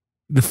then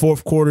the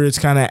fourth quarter is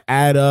kind of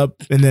add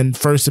up, and then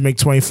first to make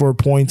 24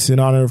 points in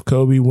honor of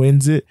Kobe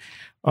wins it.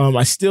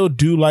 I still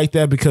do like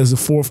that because the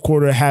fourth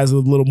quarter has a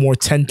little more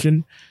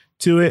tension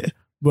to it.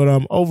 But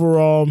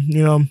overall,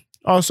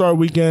 All-Star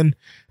Weekend,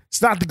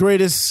 it's not the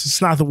greatest,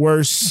 it's not the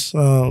worst.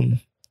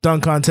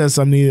 Dunk contest,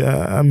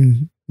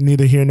 I'm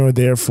neither here nor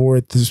there for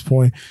at this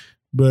point.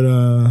 But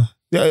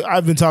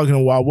I've been talking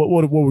a while.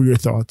 What were your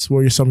thoughts? What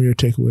were some of your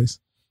takeaways?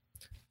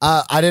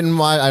 I don't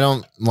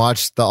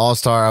watch the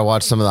All-Star. I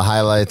watched some of the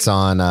highlights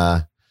on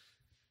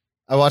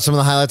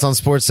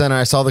SportsCenter.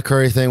 I saw the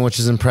Curry thing, which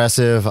is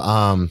impressive.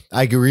 I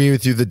agree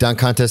with you, the dunk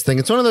contest thing.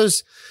 It's one of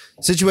those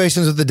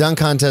situations with the dunk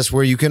contest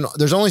where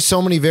there's only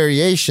so many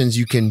variations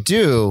you can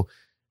do.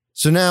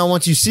 So now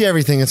once you see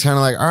everything, it's kind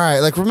of like, all right,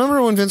 like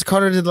remember when Vince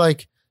Carter did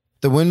like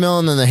the windmill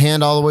and then the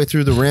hand all the way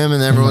through the rim,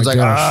 and everyone's like,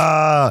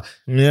 yeah.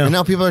 And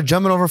now people are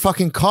jumping over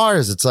fucking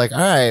cars. It's like, all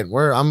right,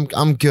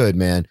 I'm good,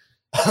 man.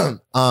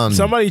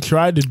 Somebody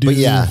tried to do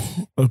yeah,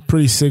 a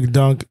pretty sick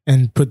dunk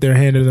and put their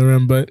hand in the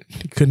rim, but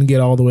he couldn't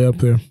get all the way up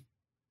there.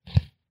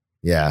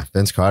 Yeah,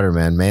 Vince Carter,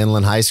 man.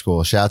 Mainland High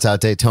School. Shouts out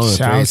Daytona.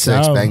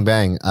 386, bang,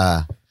 bang.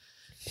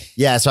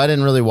 Yeah, so I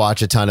didn't really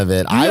watch a ton of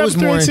it. I was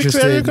more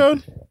interested.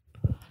 Code?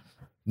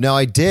 No,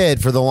 I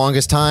did for the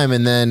longest time,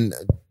 and then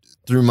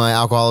through my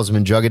alcoholism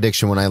and drug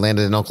addiction, when I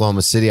landed in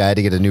Oklahoma City, I had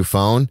to get a new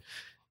phone.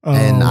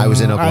 And I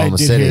was in Oklahoma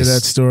City. I did hear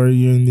that story.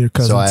 You and your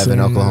cousin. So I have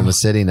an Oklahoma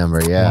City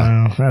number.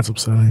 Yeah. Wow, that's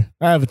upsetting.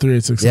 I have a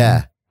 386.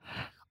 Yeah.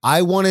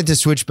 I wanted to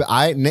switch.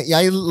 I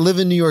live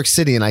in New York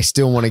City, and I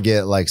still want to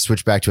get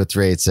switch back to a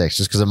 386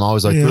 just because I'm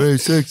always like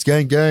 386,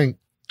 gang, gang.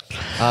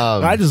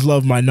 I just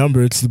love my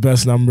number. It's the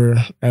best number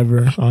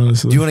ever,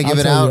 honestly. Do you want to give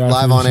it out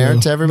live on air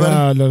to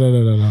everybody?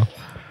 No.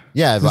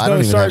 Yeah, but I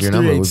don't even have your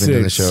number. We've been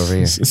doing the show over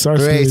here.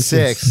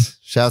 386.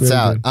 Shouts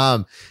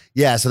out.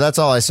 Yeah, so that's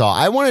all I saw.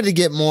 I wanted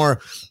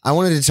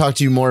to talk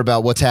to you more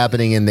about what's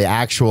happening in the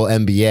actual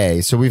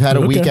NBA. So we've had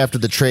a week after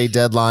the trade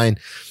deadline.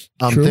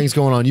 Things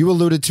going on. You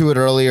alluded to it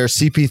earlier.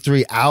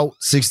 CP3 out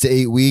 6 to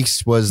 8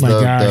 weeks was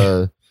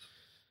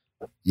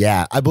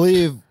yeah, I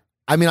believe.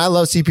 I mean, I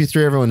love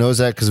CP3. Everyone knows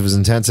that because of his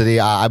intensity.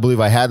 I believe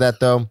I had that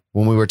though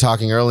when we were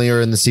talking earlier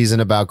in the season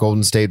about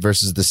Golden State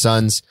versus the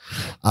Suns.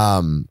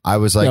 I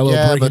was like,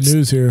 breaking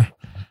news here.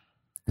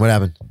 What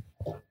happened?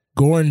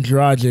 Goran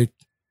Dragic,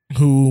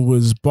 who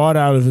was bought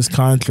out of his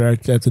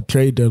contract at the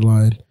trade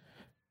deadline,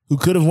 who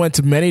could have went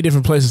to many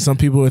different places. Some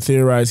people would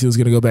theorize he was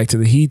going to go back to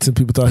the Heat. Some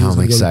people thought he was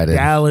going to go to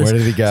Dallas. Where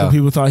did he go? Some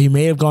people thought he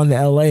may have gone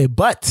to LA,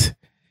 but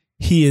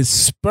he has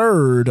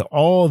spurred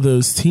all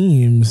those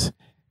teams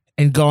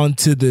and gone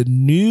to the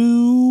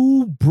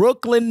new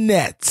Brooklyn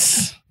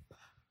Nets.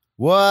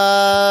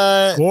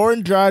 What?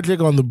 Goran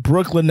Dragic on the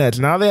Brooklyn Nets.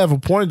 Now they have a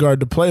point guard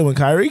to play when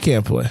Kyrie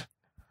can't play.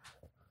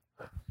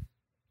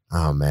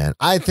 Oh, man.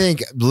 I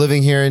think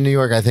living here in New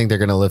York, I think they're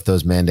going to lift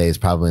those mandates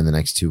probably in the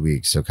next 2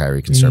 weeks so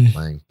Kyrie can start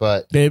playing.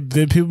 But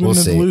people we'll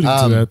been alluding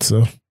to that.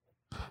 So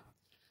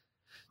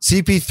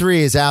CP3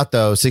 is out,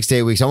 though, 6 to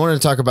 8 weeks. I wanted to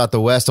talk about the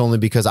West only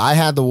because I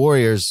had the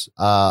Warriors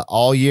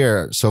all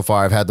year so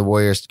far. I've had the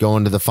Warriors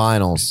going to the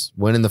finals,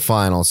 winning the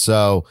finals.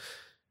 So,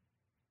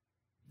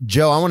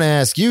 Joe, I want to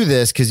ask you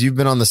this because you've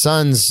been on the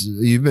Suns.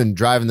 You've been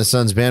driving the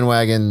Suns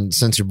bandwagon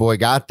since your boy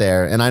got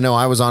there. And I know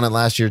I was on it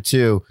last year,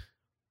 too.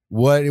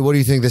 What do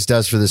you think this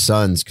does for the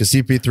Suns? Because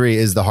CP3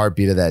 is the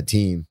heartbeat of that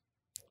team.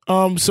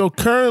 So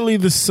currently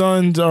the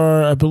Suns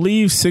are, I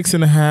believe,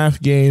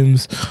 6.5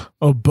 games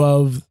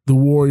above the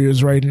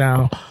Warriors right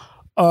now.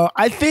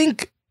 I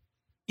think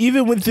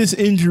even with this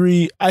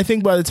injury, I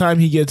think by the time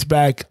he gets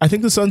back, I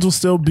think the Suns will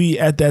still be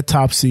at that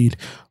top seed.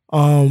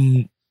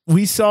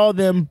 We saw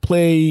them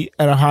play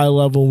at a high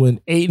level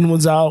when Ayton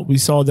was out. We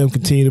saw them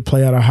continue to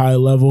play at a high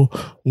level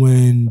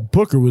when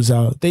Booker was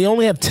out. They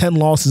only have 10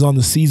 losses on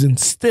the season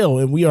still,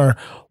 and we are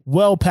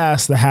well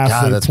past the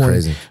halfway point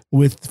crazy.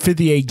 With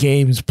 58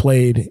 games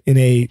played in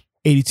a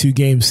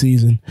 82-game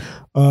season.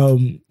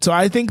 So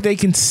I think they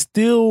can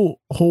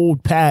still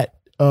hold pat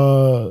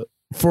for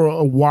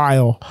a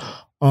while.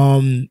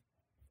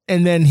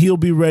 And then he'll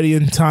be ready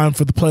in time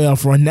for the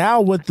playoff run. Now,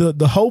 what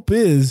the hope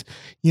is,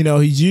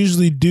 he's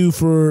usually due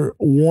for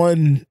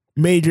one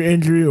major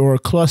injury or a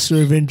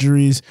cluster of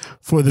injuries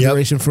for the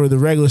duration for the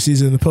regular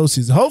season and the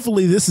postseason.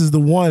 Hopefully, this is the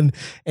one,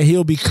 and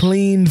he'll be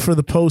cleaned for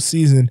the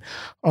postseason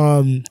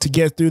to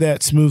get through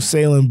that smooth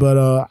sailing.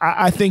 But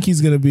I think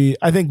he's going to be.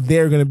 I think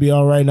they're going to be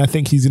all right, and I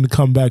think he's going to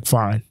come back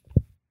fine.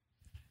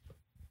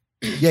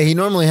 Yeah, he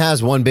normally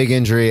has one big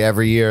injury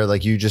every year,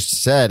 like you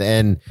just said,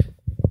 and.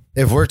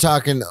 If we're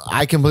talking,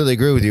 I completely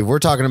agree with you. If we're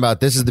talking about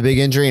this is the big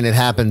injury and it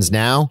happens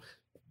now,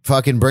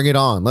 fucking bring it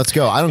on. Let's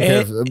go. I don't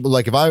care.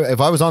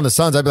 If I was on the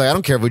Suns, I'd be like, I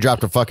don't care if we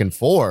dropped a fucking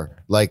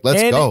 4. Like, let's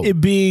go.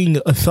 It being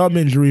a thumb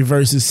injury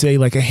versus, say,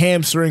 like a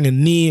hamstring, a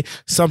knee,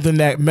 something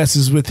that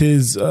messes with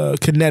his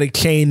kinetic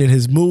chain and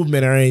his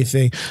movement or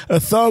anything.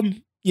 A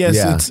thumb, yes,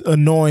 it's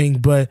annoying,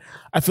 but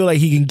I feel like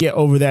he can get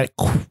over that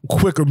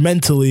quicker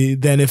mentally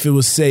than if it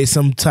was, say,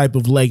 some type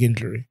of leg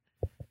injury.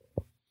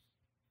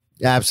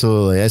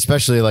 Absolutely,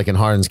 especially like in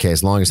Harden's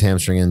case, longest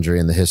hamstring injury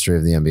in the history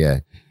of the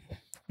NBA.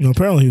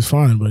 Apparently he's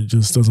fine, but he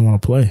just doesn't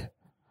want to play.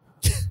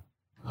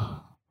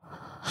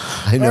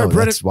 I know,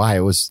 that's why it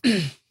was.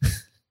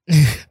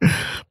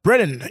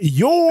 Brennan,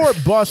 your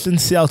Boston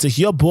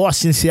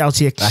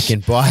Celtics, Back in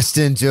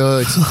Boston,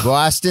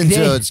 dudes.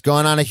 Dudes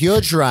going on a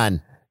huge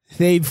run.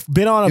 They've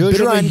been on a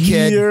bit of a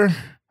heater.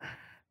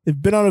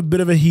 They've been on a bit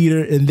of a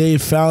heater, and they've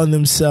found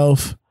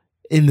themselves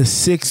in the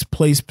 6th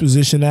place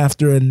position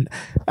after, and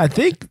I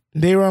think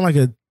they were on like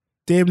a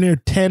damn near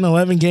 10,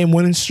 11 game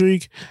winning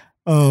streak.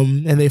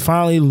 And they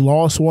finally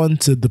lost one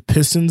to the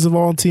Pistons of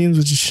all teams,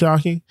 which is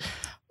shocking.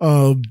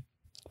 But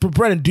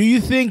Brennan, do you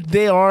think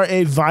they are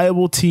a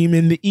viable team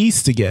in the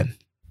East again?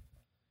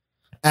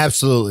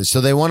 Absolutely.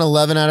 So they won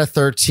 11 out of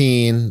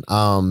 13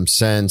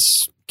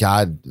 since,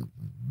 a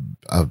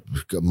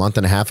month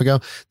and a half ago.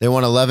 They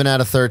won 11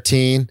 out of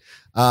 13.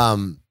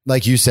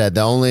 Like you said,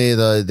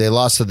 they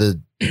lost to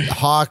the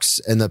Hawks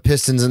and the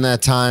Pistons in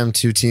that time,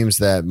 2 teams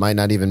that might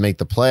not even make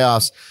the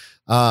playoffs.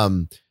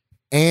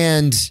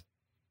 And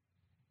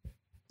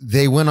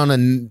they went on a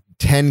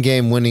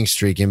 10-game winning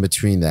streak in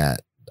between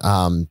that.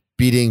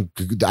 Beating,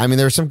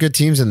 there were some good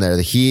teams in there.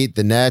 The Heat,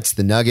 the Nets,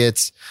 the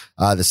Nuggets,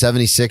 the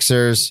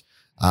 76ers,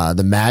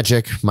 the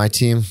Magic, my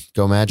team,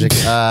 go Magic.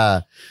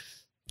 And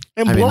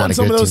blowing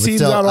some of those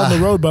teams out on the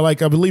road by I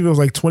believe it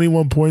was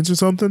 21 points or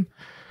something.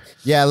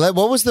 Yeah,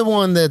 what was the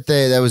one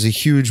that was a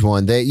huge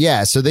one?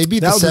 So they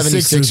beat the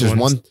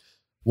 76ers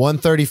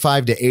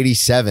 135 to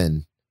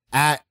 87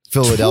 at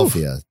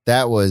Philadelphia.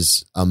 That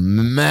was a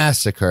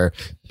massacre.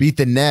 Beat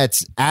the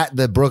Nets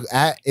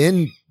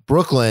in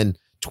Brooklyn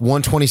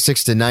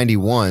 126 to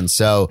 91.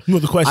 So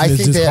the question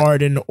is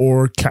Harden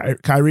or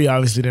Kyrie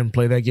obviously didn't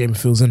play that game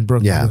if it was in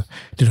Brooklyn. Yeah.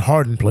 Did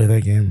Harden play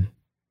that game?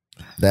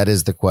 That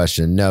is the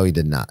question. No, he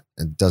did not.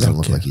 It doesn't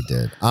look like he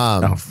did.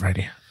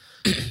 Alrighty.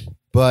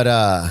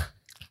 But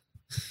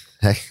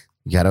Hey,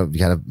 you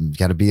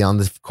gotta be on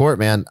the court,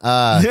 man.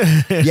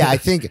 Yeah, I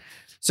think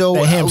so.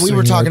 We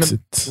were talking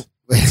about.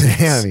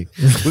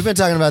 We've been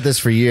talking about this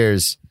for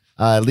years,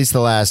 at least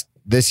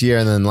this year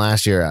and then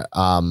last year.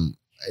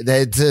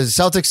 The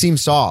Celtics seem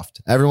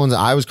soft. I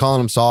was calling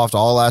them soft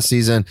all last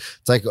season.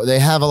 It's like they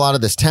have a lot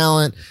of this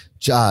talent.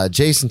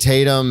 Jason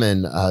Tatum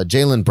and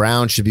Jaylen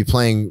Brown should be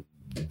playing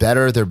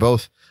better. They're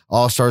both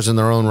all-stars in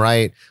their own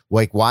right.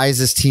 Like, why is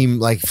this team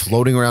like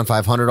floating around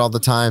 500 all the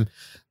time?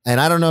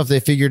 And I don't know if they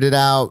figured it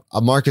out.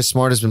 Marcus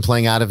Smart has been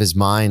playing out of his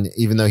mind,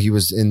 even though he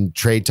was in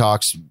trade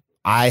talks.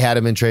 I had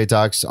him in trade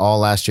talks all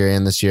last year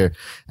and this year,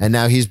 and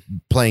now he's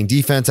playing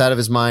defense out of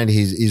his mind.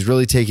 He's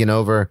really taken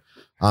over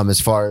as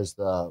far as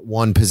the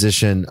one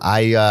position.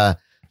 I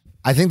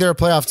think they're a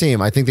playoff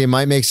team. I think they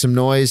might make some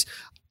noise.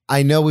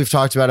 I know we've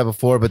talked about it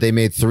before, but they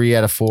made 3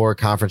 out of 4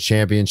 conference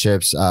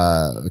championships,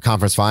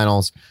 conference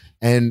finals,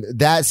 and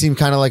that seemed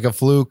kind of like a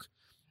fluke.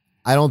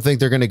 I don't think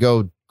they're going to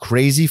go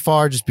crazy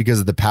far just because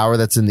of the power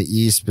that's in the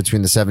East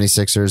between the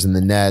 76ers and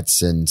the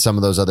Nets and some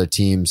of those other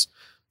teams.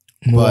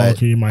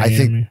 Milwaukee,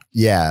 Miami.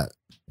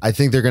 I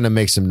think they're going to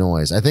make some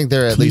noise. I think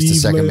they're at least a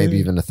second, maybe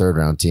even a third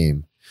round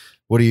team.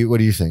 What do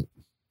you think?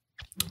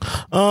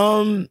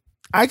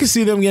 I could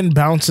see them getting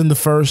bounced in the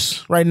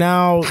first. Right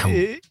now,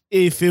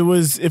 if it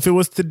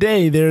was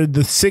today, they're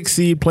the 6th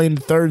seed playing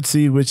the 3rd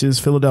seed, which is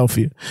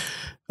Philadelphia.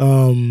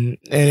 And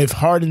if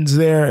Harden's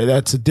there,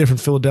 that's a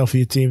different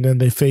Philadelphia team than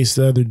they faced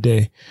the other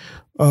day.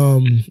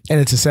 And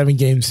it's a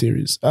 7-game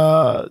series.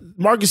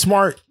 Marcus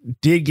Smart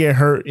did get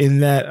hurt in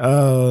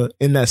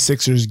that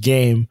Sixers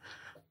game,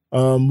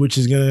 which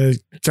is gonna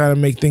kind of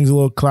make things a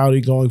little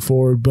cloudy going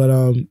forward.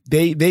 But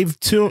they've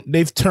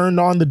turned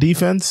on the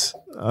defense.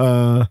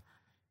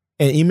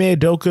 And Ime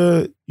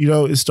Udoka,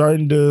 is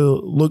starting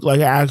to look like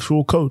an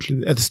actual coach.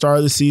 At the start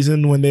of the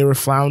season, when they were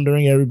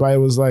floundering, everybody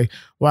was like,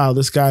 wow,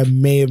 this guy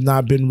may have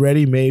not been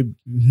ready, may have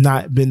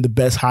not been the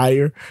best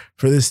hire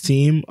for this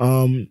team.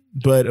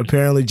 But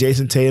apparently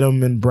Jason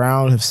Tatum and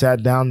Brown have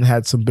sat down and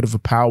had some bit of a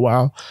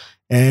powwow,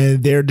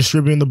 and they're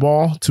distributing the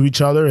ball to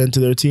each other and to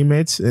their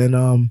teammates.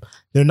 And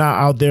they're not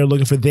out there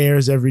looking for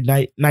theirs every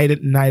night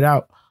in, night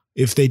out.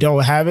 If they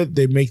don't have it,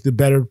 they make the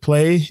better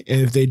play.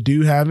 And if they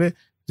do have it,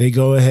 they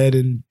go ahead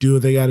and do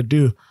what they got to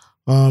do.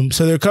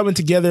 So they're coming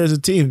together as a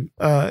team.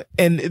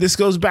 And this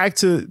goes back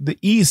to the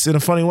East in a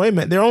funny way,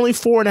 man. They're only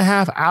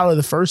 4.5 out of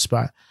the first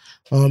spot.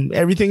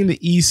 Everything in the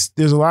East,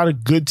 there's a lot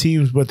of good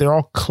teams, but they're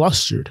all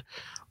clustered.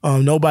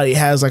 Nobody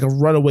has like a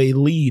runaway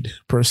lead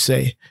per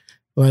se.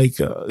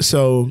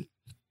 So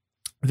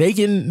they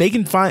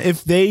can find,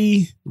 if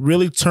they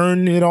really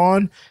turn it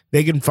on,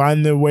 they can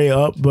find their way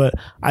up. But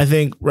I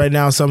think right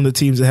now some of the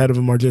teams ahead of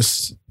them are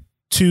just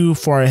too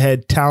far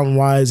ahead, talent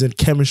wise and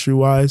chemistry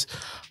wise,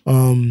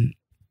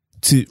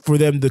 for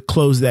them to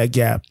close that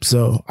gap.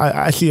 So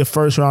I see a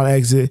first round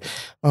exit.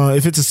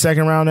 If it's a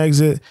second round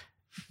exit,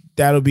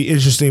 that'll be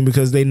interesting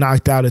because they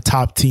knocked out a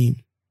top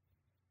team.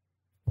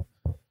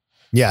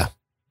 Yeah,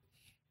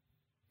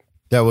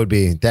 that'd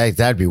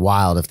be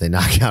wild if they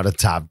knock out a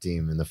top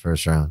team in the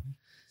first round.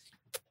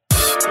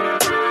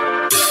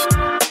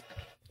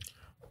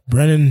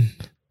 Brennan.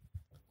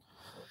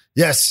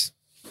 Yes.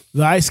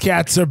 The Ice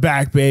Cats are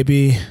back,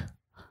 baby.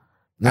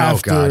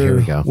 God, here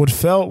we go. What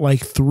felt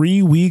like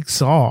 3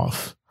 weeks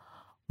off,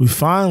 we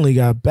finally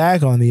got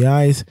back on the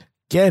ice,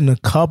 getting a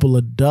couple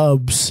of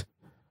dubs.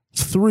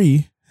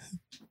 3,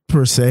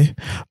 per se.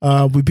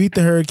 We beat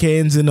the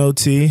Hurricanes in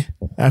OT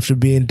after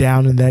being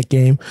down in that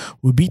game.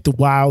 We beat the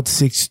Wild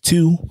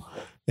 6-2,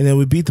 and then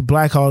we beat the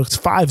Blackhawks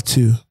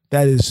 5-2.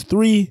 That is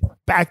 3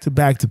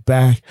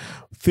 back-to-back-to-back.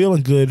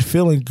 Feeling good,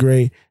 feeling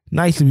great.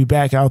 Nice to be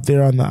back out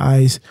there on the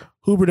ice.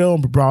 Huberdeau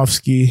and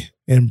Bobrovsky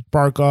and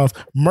Barkov.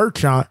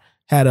 Merchant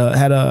had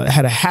a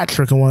hat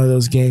trick in one of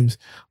those games.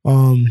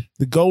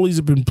 The goalies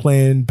have been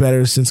playing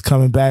better since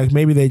coming back.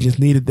 Maybe they just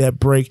needed that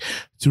break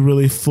to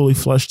really fully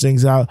flush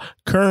things out.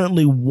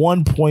 Currently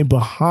 1 point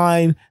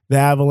behind the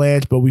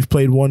Avalanche, but we've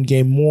played one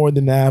game more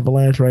than the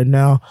Avalanche right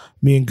now.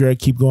 Me and Greg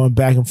keep going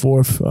back and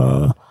forth.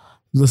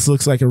 This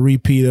looks like a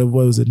repeat of,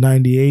 what was it,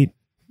 98,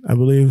 I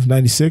believe,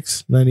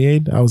 96,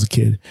 98? I was a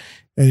kid.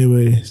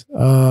 Anyways,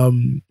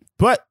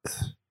 but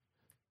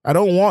I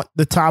don't want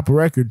the top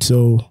record,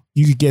 so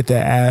you could get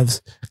that,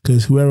 Avs,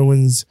 because whoever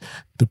wins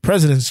the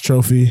President's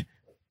Trophy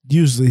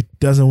usually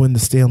doesn't win the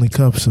Stanley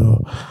Cup.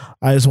 So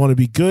I just want to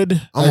be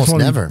good. Almost I just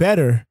want never. to be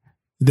better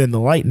than the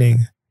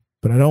Lightning,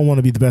 but I don't want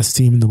to be the best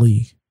team in the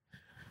league.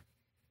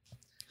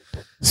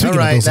 All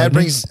right,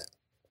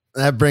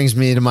 that brings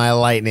me to my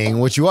Lightning,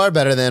 which you are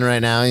better than right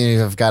now.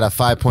 You've got a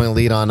 5-point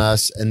lead on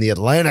us in the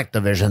Atlantic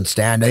Division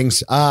standings.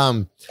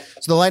 So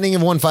the Lightning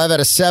have won 5 out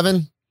of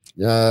 7.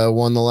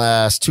 Won the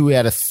last 2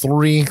 out of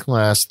 3,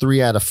 last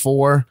 3 out of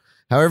 4,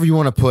 however you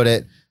want to put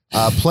it.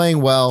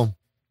 Playing well.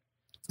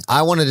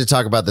 I wanted to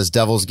talk about this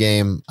Devils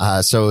game.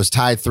 So it was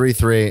tied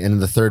 3-3 in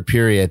the third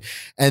period.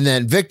 And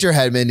then Victor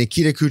Hedman,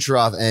 Nikita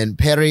Kucherov, and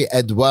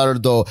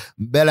Pierre-Eduardo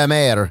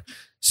Bellemare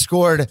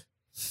scored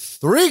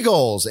 3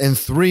 goals in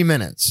 3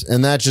 minutes.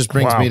 And that just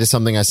brings me to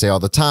something I say all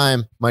the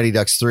time. Mighty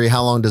Ducks 3.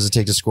 How long does it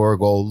take to score a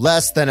goal?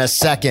 Less than a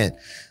second.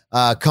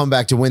 Come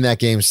back to win that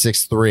game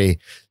 6-3.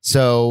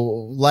 So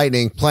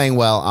Lightning playing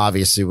well,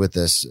 obviously, with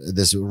this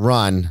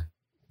run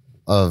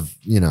of,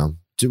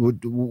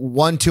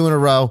 1-2 in a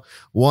row.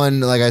 One,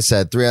 like I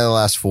said, 3 out of the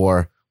last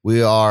 4.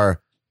 We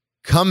are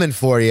coming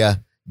for you,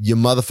 you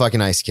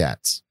motherfucking Ice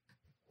Cats.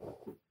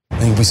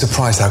 You'll be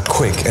surprised how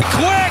quick.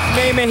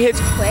 Naaman hits.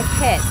 Quick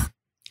hit.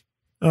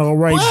 All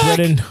right,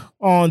 Brennan,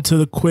 on to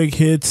the quick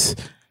hits.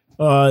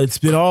 It's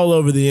been all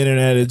over the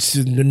internet. It's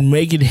been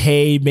making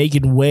hay,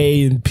 making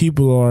way, and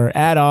people are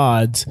at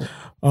odds.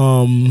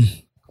 Brennan,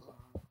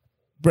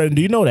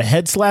 do you know what a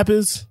head slap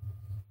is?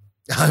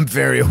 I'm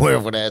very aware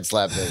of what a head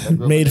slap is.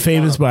 Made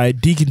famous by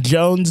Deacon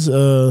Jones.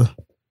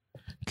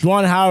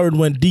 Juwan Howard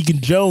went Deacon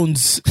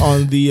Jones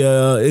on the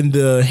in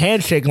the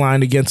handshake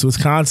line against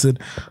Wisconsin.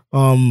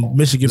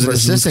 Michigan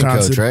versus assistant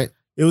Wisconsin. Coach, right?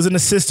 It was an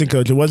assistant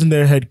coach. It wasn't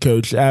their head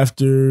coach.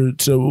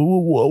 So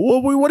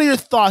what are your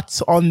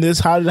thoughts on this?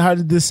 How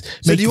did this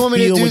make do you want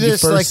me to do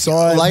this like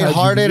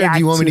lighthearted, or do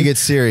you want me to get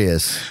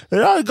serious?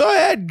 No, go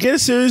ahead, get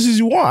as serious as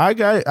you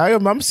want.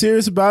 I'm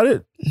serious about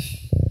it.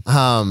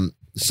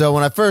 So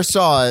when I first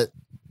saw it,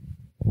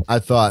 I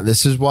thought,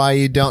 this is why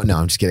you don't. No,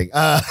 I'm just kidding.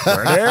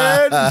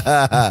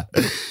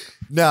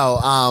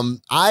 No,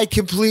 I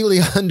completely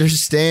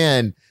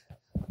understand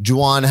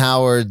Juwan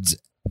Howard's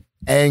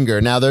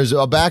anger. Now, there's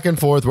a back and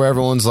forth where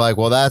everyone's like,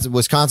 well, that's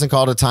Wisconsin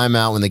called a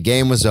timeout when the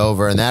game was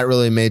over, and that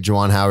really made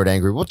Juwan Howard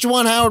angry. Well,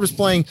 Juwan Howard was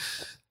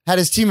had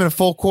his team in a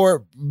full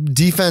court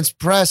defense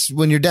press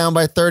when you're down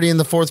by 30 in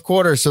the fourth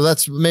quarter. So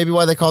that's maybe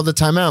why they called the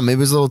timeout. Maybe it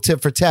was a little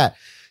tit for tat.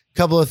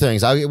 Couple of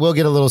things. We'll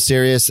get a little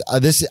serious.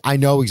 I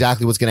know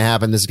exactly what's going to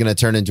happen. This is going to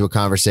turn into a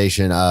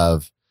conversation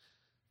of,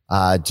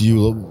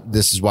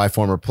 this is why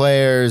former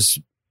players,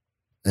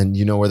 and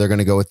you know where they're going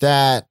to go with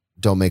that,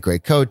 don't make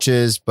great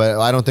coaches.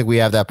 But I don't think we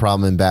have that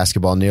problem in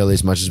basketball nearly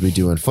as much as we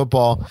do in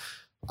football.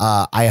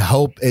 I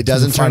hope it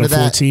doesn't turn to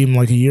that team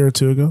like a year or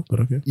two ago, but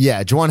okay.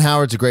 Yeah, Juwan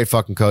Howard's a great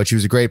fucking coach. He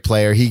was a great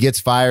player. He gets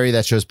fiery.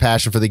 That shows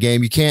passion for the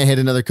game. You can't hit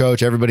another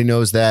coach. Everybody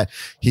knows that.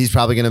 He's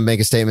probably going to make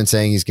a statement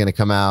saying he's going to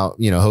come out,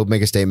 he'll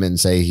make a statement and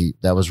say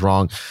that was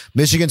wrong.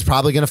 Michigan's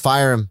probably going to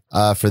fire him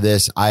for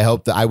this.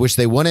 I wish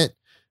they wouldn't,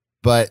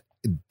 but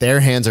their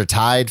hands are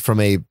tied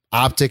from a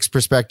optics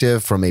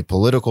perspective, from a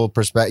political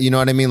perspective. You know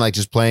what I mean? Like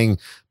just playing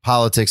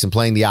politics and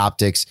playing the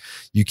optics.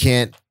 You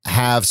can't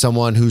have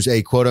someone who's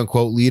a quote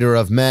unquote leader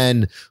of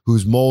men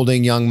who's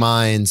molding young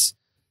minds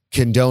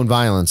condone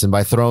violence. And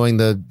by throwing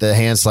the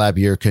hand slap,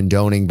 you're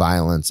condoning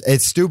violence.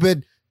 It's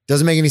stupid.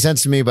 Doesn't make any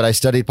sense to me, but I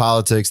studied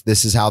politics.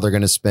 This is how they're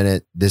going to spin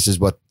it. This is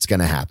what's going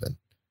to happen,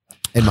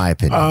 in my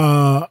opinion.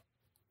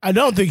 I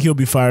don't think he'll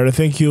be fired. I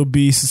think he'll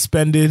be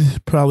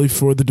suspended probably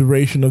for the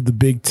duration of the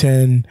Big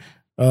Ten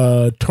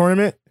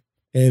tournament.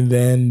 And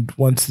then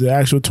once the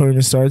actual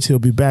tournament starts, he'll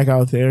be back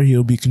out there.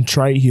 He'll be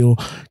contrite. He'll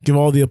give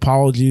all the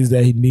apologies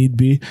that he need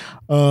be.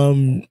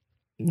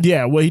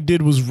 Yeah, what he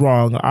did was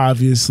wrong,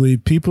 obviously.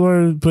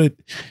 But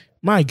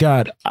my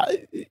God,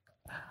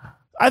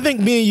 I think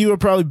me and you are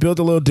probably built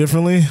a little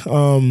differently.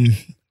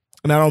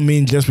 And I don't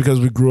mean just because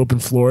we grew up in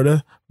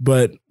Florida,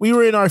 but we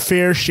were in our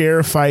fair share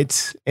of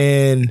fights,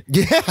 and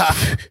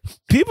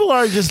people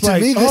are just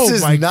like, oh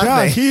my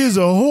God, he is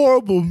a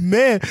horrible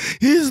man.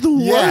 He's the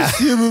worst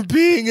human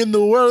being in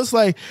the world. It's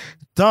like,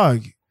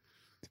 dog,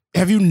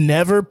 have you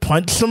never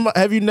punched somebody?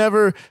 Have you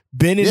never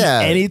been in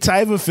any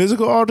type of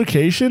physical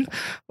altercation?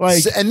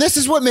 And this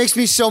is what makes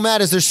me so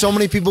mad is there's so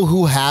many people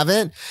who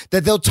haven't,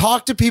 that they'll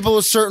talk to people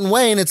a certain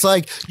way. And it's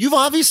like, you've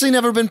obviously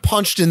never been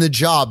punched in the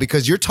jaw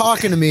because you're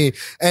talking to me.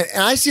 And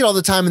I see it all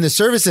the time in the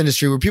service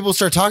industry where people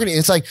start talking to you.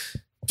 It's like,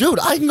 dude,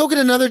 I can go get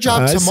another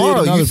job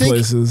tomorrow. You think,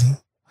 places.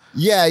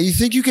 Yeah, you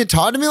think you can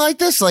talk to me like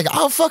this? Like,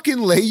 I'll fucking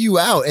lay you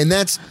out. And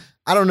that's,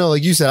 I don't know,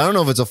 like you said, I don't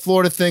know if it's a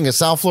Florida thing, a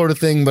South Florida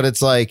thing, but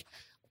it's like,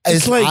 I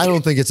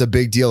don't think it's a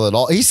big deal at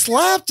all. He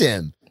slapped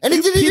him, and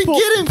he didn't even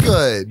get him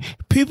good.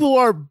 People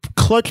are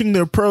clutching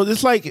their pearls.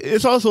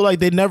 It's also like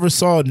they never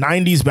saw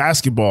 90s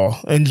basketball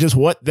and just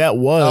what that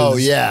was. Oh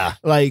yeah,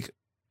 like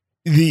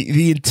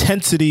the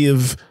intensity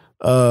of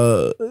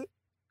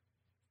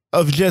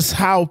just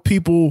how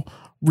people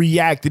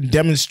react and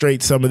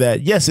demonstrate some of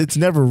that. Yes, it's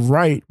never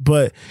right,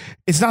 but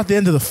it's not the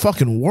end of the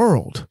fucking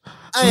world.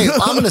 Hey,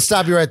 I'm going to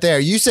stop you right there.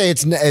 You say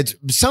it's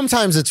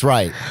sometimes it's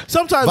right.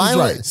 Sometimes it's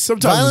right.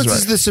 Sometimes violence it's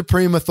right. is the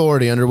supreme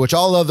authority under which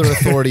all other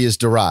authority is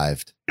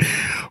derived.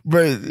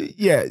 But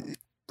yeah,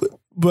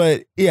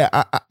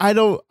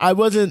 I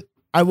wasn't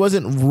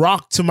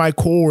rocked to my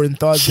core and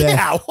thought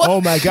that,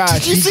 oh my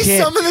gosh. Did you see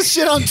some of this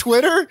shit on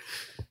Twitter?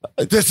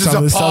 This is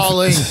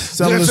appalling.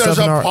 Some of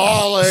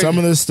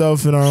the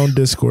stuff in our own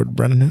Discord,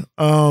 Brennan.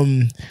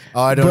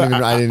 I didn't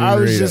even I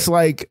was read just it.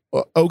 like,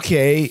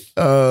 okay,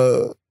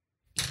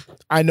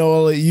 I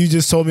know you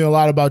just told me a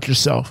lot about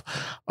yourself.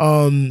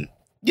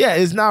 Yeah,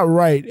 it's not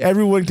right.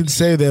 Everyone can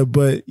say that,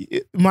 but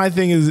my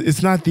thing is,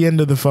 it's not the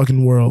end of the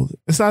fucking world.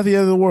 It's not the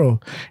end of the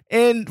world.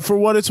 And for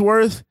what it's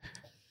worth,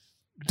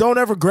 don't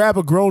ever grab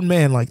a grown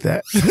man like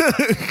that.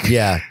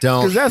 Yeah,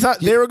 don't. Because that's how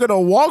they were gonna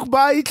walk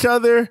by each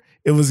other.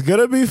 It was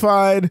gonna be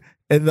fine,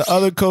 and the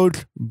other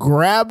coach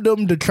grabbed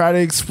him to try to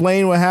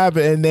explain what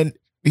happened, and then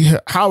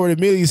Howard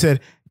immediately said,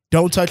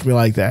 "Don't touch me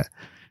like that."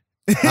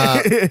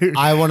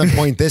 I want to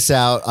point this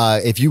out.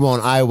 If you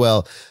won't, I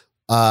will.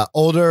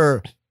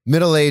 Older,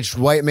 middle-aged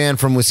white man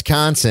from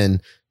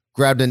Wisconsin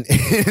grabbed an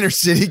inner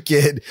city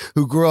kid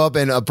who grew up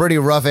in a pretty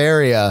rough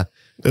area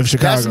of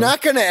Chicago. That's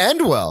not going to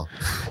end well.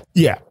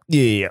 Yeah.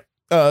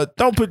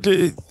 Don't put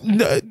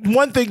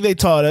one thing they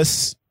taught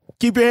us: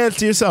 keep your hands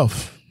to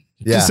yourself.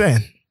 Yeah. Just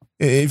saying.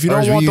 If you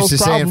don't want those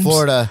problems, say in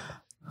Florida,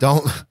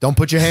 don't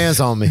put your hands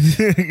on me.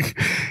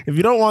 If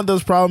you don't want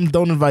those problems,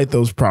 don't invite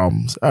those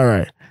problems. All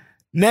right.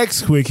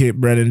 Next quick hit,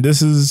 Brennan.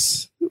 This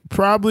is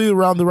probably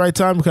around the right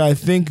time because I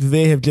think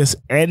they have just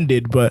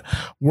ended. But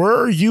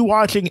were you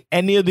watching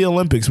any of the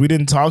Olympics? We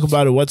didn't talk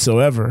about it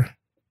whatsoever.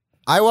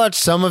 I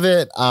watched some of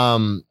it.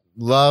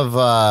 Love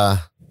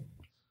the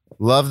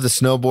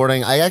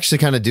snowboarding. I actually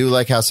kind of do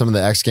like how some of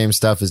the X Games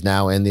stuff is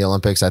now in the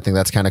Olympics. I think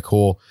that's kind of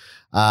cool.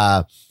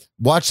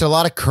 Watched a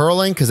lot of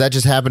curling because that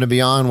just happened to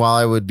be on while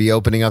I would be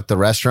opening up the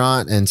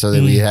restaurant. And so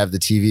then we'd have the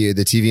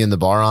TV in the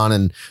bar on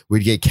and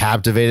we'd get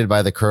captivated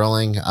by the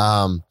curling.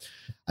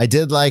 I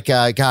did like,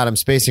 God, I'm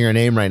spacing her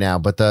name right now,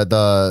 but the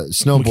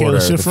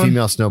snowboarder, the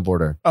female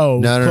snowboarder. Oh,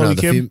 no.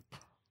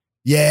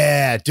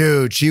 Yeah,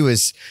 dude, she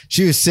was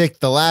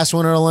sick the last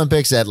Winter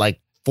Olympics at like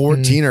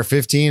 14 or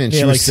 15, and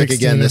she was sick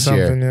again this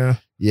year.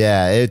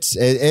 Yeah, it's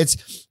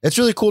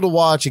really cool to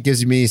watch. It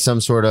gives me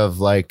some sort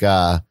of like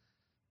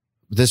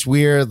this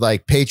weird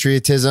like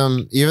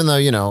patriotism, even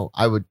though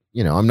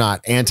I'm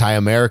not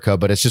anti-America,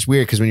 but it's just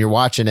weird because when you're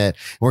watching it,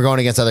 we're going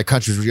against other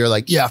countries where you're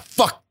like, yeah,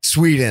 fuck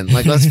Sweden,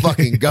 like let's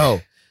fucking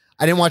go.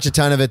 I didn't watch a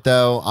ton of it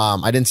though.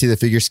 I didn't see the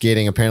figure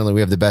skating. Apparently,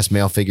 we have the best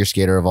male figure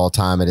skater of all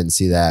time. I didn't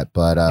see that,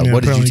 but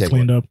what did you take?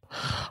 Cleaned up.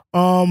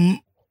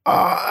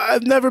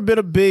 I've never been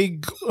a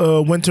big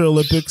Winter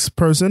Olympics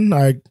person.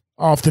 I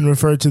often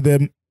refer to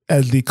them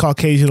as the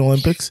Caucasian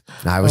Olympics.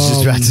 I was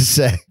just about to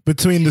say,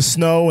 between the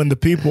snow and the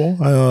people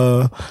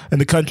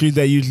and the countries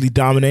that usually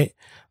dominate.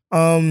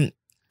 I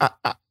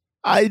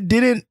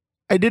didn't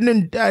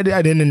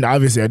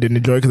obviously I didn't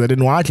enjoy it because I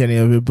didn't watch any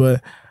of it,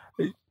 but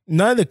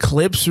none of the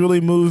clips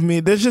really moved me.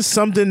 There's just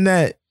something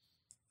that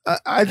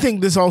I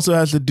think this also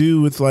has to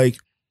do with like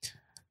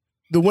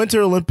the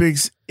Winter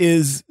Olympics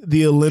is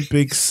the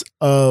Olympics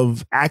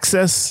of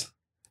access,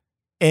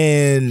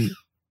 and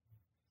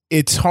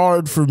it's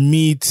hard for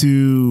me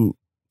to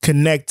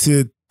connect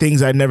to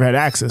things I never had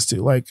access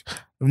to. Like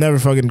I've never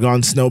fucking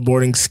gone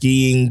snowboarding,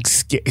 skiing,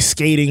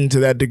 skating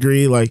to that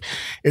degree. Like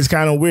it's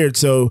kind of weird.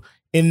 So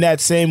in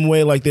that same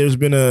way, like there's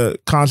been a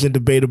constant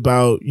debate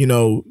about,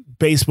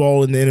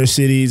 baseball in the inner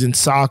cities and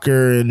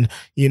soccer and,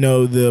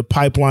 the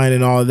pipeline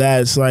and all of that.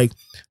 It's like,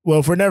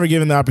 well, if we're never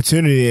given the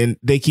opportunity and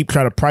they keep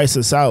trying to price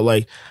us out,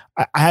 like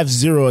I have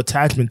zero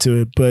attachment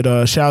to it.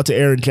 But shout out to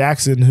Erin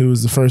Jackson, who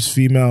was the first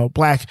female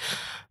Black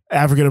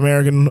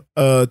African-American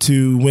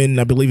to win,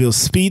 I believe it was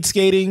speed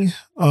skating.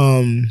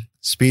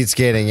 Speed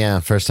skating, yeah.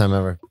 First time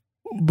ever.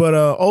 But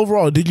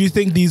overall, did you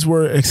think these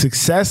were a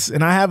success?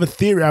 And I have a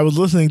theory. I was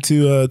listening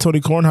to Tony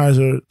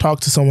Kornheiser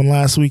talk to someone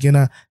last week,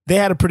 and they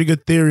had a pretty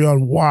good theory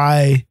on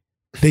why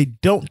they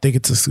don't think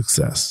it's a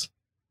success.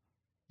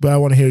 But I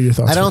want to hear your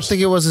thoughts. I don't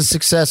think it was a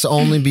success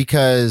only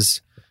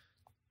because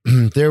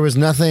there was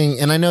nothing.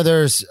 And I know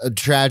there's a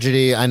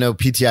tragedy. I know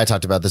PTI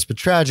talked about this, but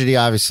tragedy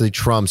obviously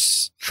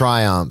trumps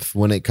triumph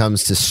when it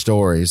comes to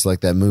stories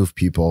like that move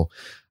people.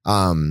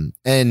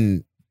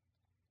 And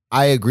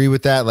I agree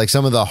with that. Like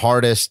some of the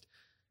hardest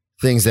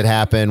things that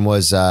happened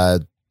was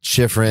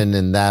Schifrin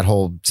and that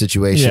whole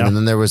situation. Yeah. And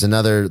then there was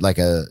another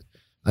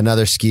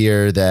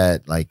skier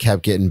that like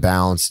kept getting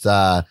bounced.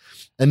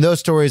 And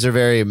those stories are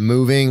very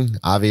moving,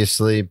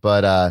 obviously,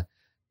 but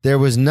there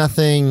was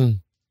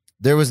nothing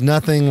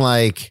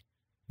like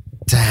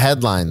to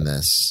headline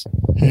this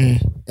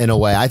in a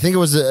way. I think it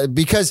was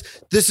because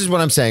this is what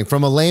I'm saying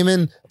from a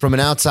layman, from an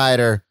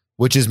outsider,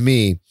 which is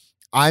me.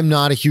 I'm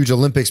not a huge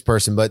Olympics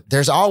person, but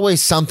there's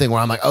always something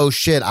where I'm like, oh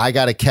shit, I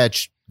got to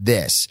catch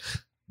this.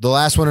 The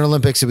last Winter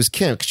Olympics, it was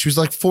Kim. She was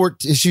like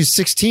 14, she was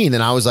 16.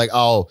 And I was like,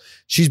 oh,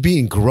 she's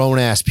beating grown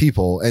ass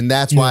people. And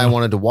that's why I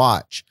wanted to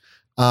watch.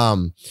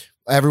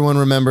 Everyone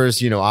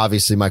remembers,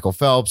 obviously Michael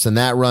Phelps and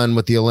that run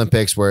with the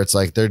Olympics where it's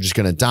like, they're just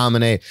going to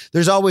dominate.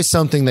 There's always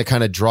something that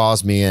kind of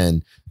draws me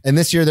in. And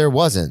this year there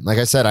wasn't. Like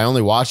I said, I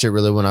only watched it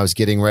really when I was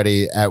getting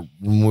ready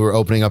when we were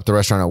opening up the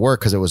restaurant at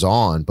work because it was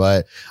on,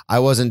 but I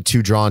wasn't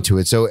too drawn to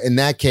it. So in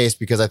that case,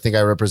 because I think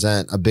I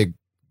represent a big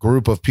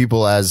group of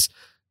people as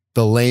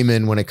the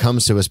layman when it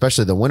comes to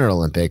especially the Winter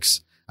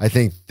Olympics, I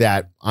think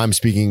that I'm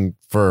speaking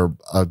for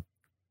a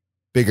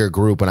bigger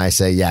group when I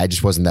say, yeah, I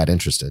just wasn't that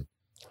interested.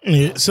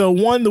 Yeah, so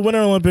the Winter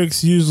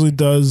Olympics usually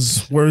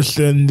does worse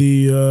than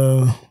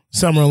the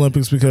Summer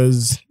Olympics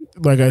because,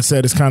 like I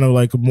said, it's kind of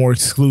like a more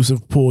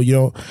exclusive pool.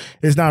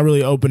 It's not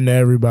really open to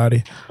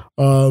everybody.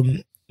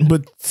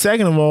 But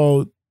second of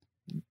all,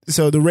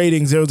 so the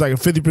ratings, there was like a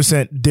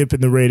 50% dip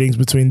in the ratings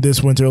between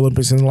this Winter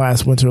Olympics and the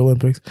last Winter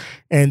Olympics.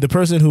 And the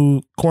person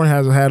who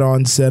Kornheiser had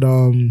on said,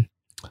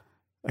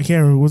 I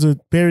can't remember, was it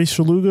Barry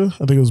Shaluga? I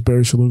think it was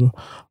Barry Shaluga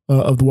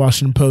of the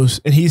Washington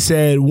Post. And he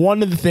said,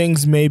 one of the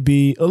things may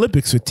be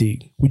Olympics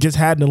fatigue. We just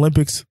had an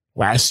Olympics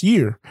last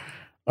year.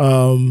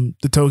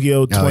 The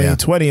Tokyo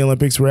 2020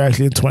 Olympics were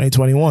actually in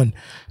 2021.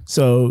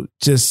 So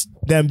just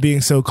them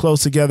being so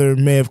close together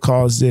may have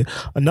caused it.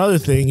 Another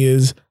thing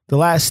is the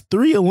last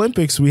 3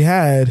 Olympics we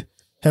had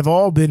have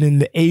all been in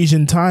the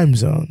Asian time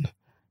zone.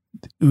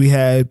 We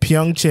had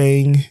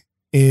Pyeongchang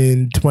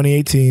in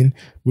 2018.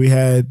 We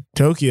had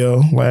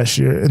Tokyo last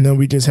year, and then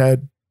we just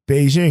had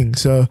Beijing.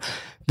 So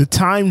the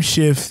time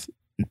shift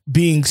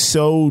being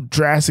so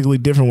drastically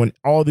different when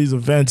all these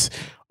events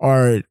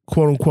are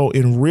quote unquote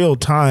in real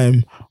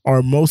time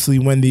are mostly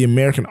when the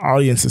American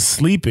audience is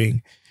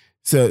sleeping.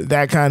 So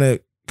that kind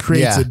of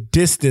creates a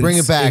distance. Bring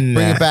it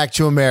back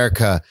to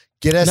America.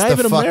 Get us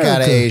the fuck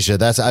out of Asia.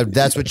 That's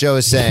what Joe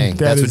is saying.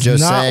 That's what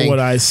Joe's saying. Not what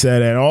I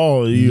said at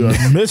all. You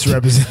are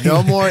misrepresenting.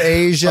 No more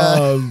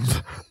Asia.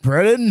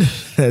 Brennan,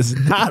 that's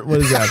not what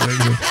is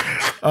happening.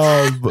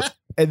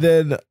 And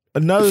then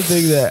another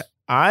thing that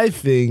I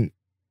think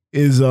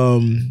is, I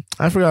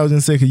forgot what I was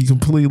going to say because you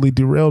completely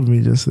derailed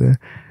me just there.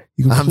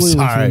 You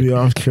completely threw me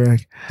off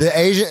track.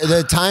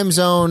 The time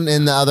zone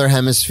in the other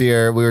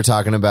hemisphere we were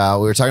talking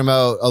about. We were talking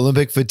about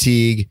Olympic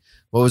fatigue.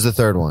 What was the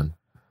third one?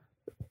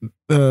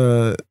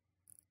 Yeah,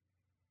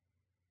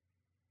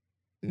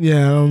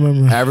 I don't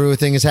remember.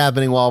 Everything is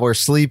happening while we're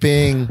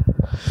sleeping.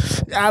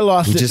 I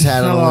lost it. We just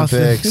had an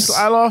Olympics.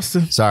 I lost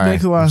it. Sorry.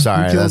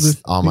 Sorry.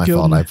 That's all my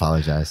fault. I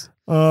apologize.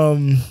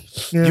 Do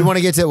you want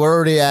to get to, we're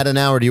already at an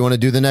hour. Do you want to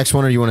do the next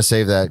one or do you want to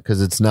save that? Because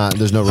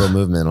there's no real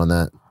movement on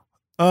that.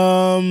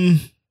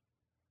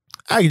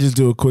 I can just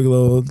do a quick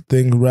little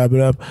thing to wrap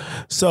it up.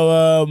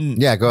 So,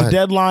 yeah, go ahead.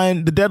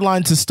 The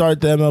deadline to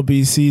start the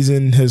MLB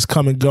season has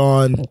come and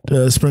gone.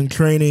 Spring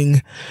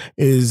training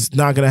is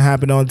not going to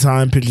happen on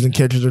time. Pitchers and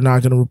catchers are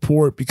not going to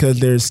report because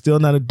there's still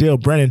not a deal.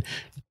 Brennan,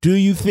 do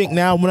you think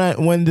now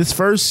when this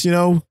first,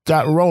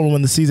 got rolling,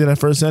 when the season had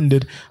first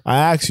ended, I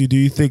asked you, do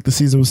you think the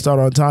season would start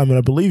on time? And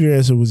I believe your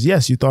answer was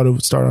yes, you thought it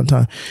would start on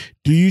time.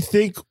 Do you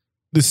think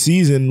the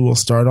season will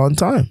start on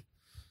time?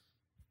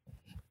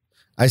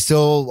 I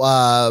still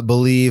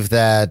believe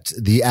that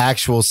the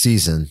actual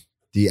season,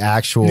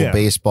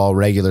 baseball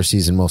regular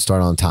season will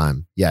start on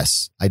time.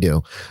 Yes, I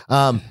do.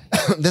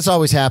 This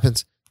always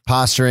happens.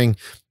 Posturing,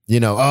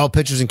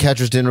 pitchers and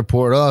catchers didn't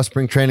report. Oh,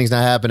 spring training's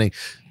not happening.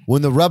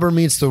 When the rubber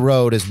meets the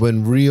road is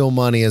when real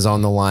money is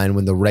on the line,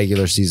 when the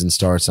regular season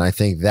starts. And I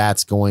think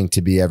that's going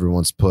to be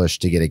everyone's push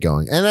to get it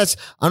going. And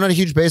I'm not a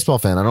huge baseball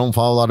fan. I don't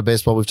follow a lot of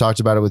baseball. We've talked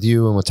about it with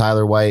you and with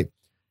Tyler White,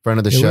 friend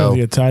of the show.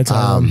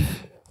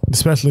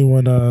 Especially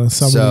when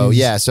so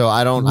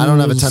I don't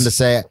have a ton to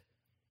say.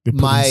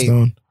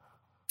 My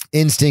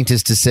instinct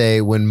is to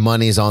say when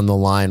money's on the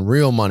line,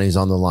 real money's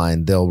on the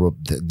line, they'll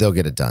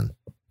get it done.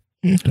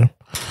 Okay.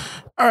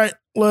 All right,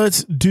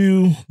 let's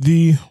do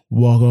the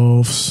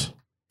walk-offs.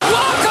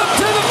 Welcome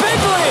to the big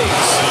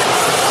leagues.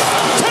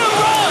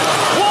 2-run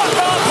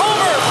walk-off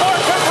homer for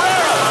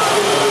Cabrera.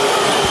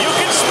 You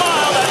can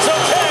smile, that's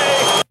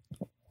okay.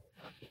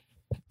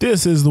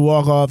 This is the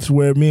walk-offs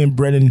where me and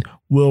Brennan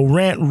will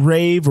rant,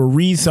 rave, or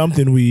read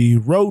something we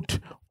wrote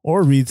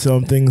or read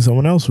something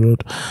someone else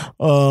wrote.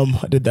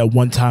 I did that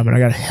one time and I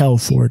got hell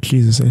for it.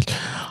 Jesus.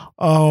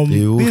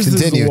 You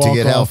continue to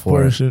get hell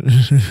for it.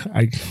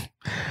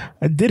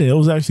 I did it. It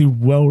was actually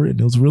well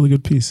written. It was a really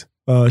good piece.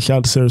 Shout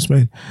out to Sarah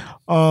Spain.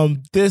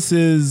 This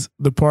is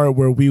the part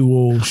where we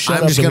will shut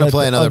up. I'm just going to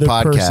play another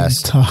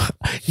podcast.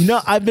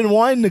 I've been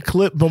wanting to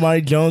clip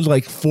Bomani Jones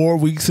like 4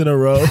 weeks in a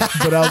row,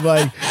 but I'm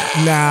like,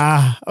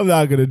 nah, I'm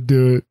not going to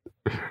do it.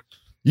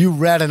 You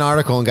read an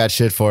article and got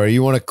shit for it.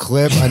 You want to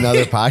clip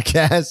another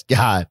podcast?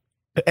 God.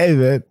 Hey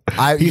man,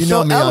 you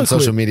know me on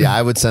social media.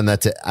 I would send that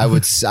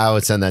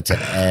to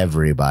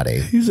everybody.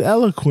 He's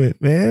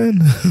eloquent,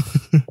 man.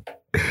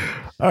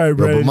 All right,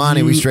 bro.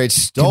 Bomani, we straight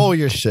stole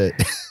your shit.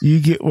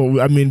 We'd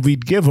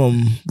give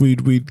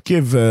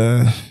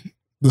the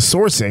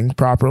sourcing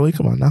properly.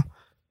 Come on now.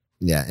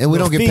 Yeah, and we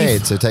don't get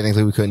paid, so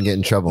technically we couldn't get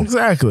in trouble.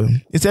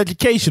 Exactly. It's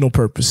educational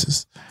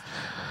purposes.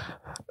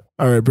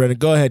 All right, Brennan,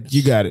 go ahead.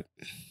 You got it.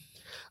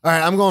 All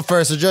right, I'm going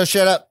first. So Joe,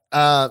 shut up.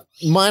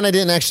 Mine I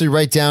didn't actually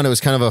write down. It was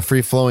kind of a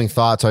free-flowing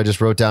thought, so I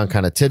just wrote down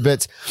kind of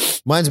tidbits.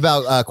 Mine's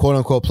about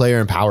quote-unquote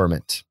player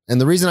empowerment.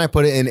 And the reason I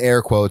put it in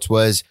air quotes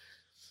was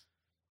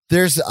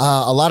there's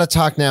a lot of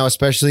talk now,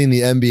 especially in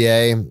the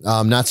NBA,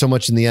 not so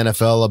much in the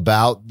NFL,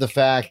 about the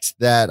fact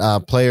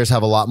that players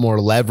have a lot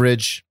more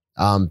leverage.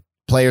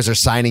 Players are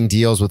signing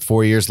deals with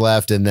 4 years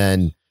left and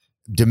then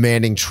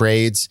demanding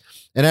trades.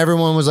 And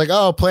everyone was like,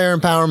 oh, player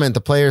empowerment.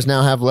 The players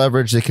now have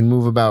leverage. They can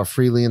move about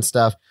freely and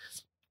stuff.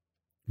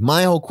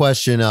 My whole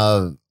question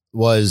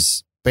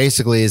was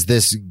basically, is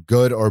this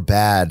good or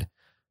bad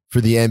for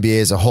the NBA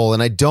as a whole?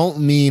 And I don't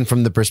mean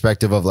from the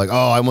perspective of like,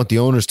 oh, I want the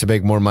owners to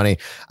make more money.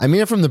 I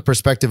mean it from the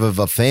perspective of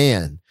a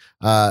fan.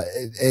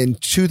 In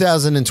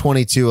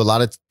 2022, a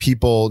lot of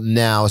people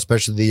now,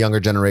 especially the younger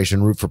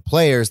generation, root for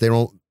players. They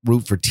don't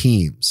root for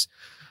teams.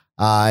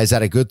 Is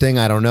that a good thing?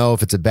 I don't know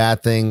if it's a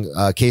bad thing.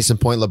 Case in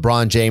point,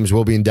 LeBron James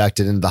will be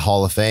inducted into the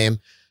Hall of Fame.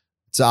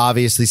 It's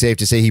obviously safe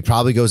to say he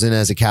probably goes in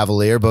as a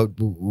Cavalier, but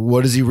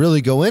what does he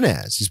really go in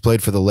as? He's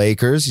played for the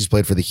Lakers. He's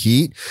played for the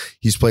Heat.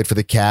 He's played for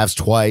the Cavs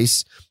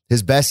twice.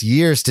 His best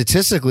years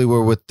statistically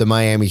were with the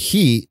Miami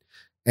Heat,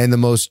 and the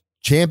most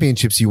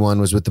championships he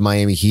won was with the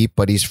Miami Heat,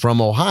 but he's from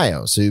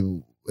Ohio.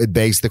 So it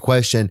begs the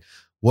question,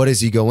 what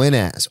does he go in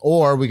as?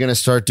 Or are we going to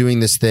start doing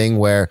this thing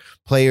where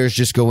players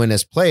just go in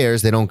as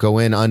players? They don't go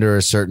in under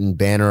a certain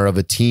banner of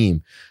a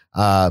team.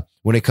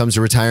 When it comes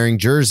to retiring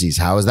jerseys,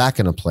 how is that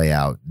going to play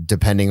out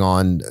depending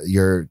on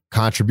your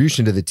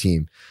contribution to the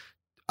team?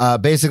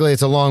 Basically,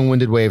 it's a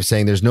long-winded way of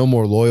saying there's no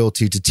more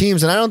loyalty to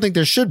teams, and I don't think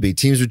there should be.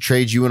 Teams would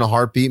trade you in a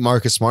heartbeat.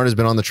 Marcus Smart has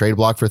been on the trade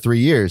block for 3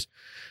 years.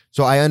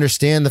 So I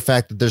understand the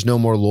fact that there's no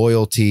more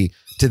loyalty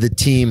to the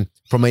team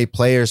from a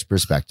player's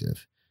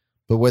perspective.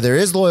 But where there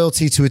is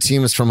loyalty to a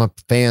team is from a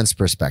fan's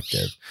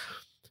perspective,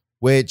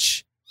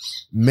 which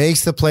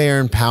makes the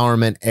player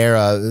empowerment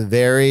era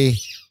very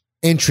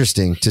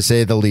interesting, to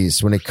say the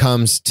least, when it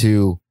comes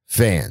to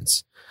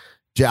fans.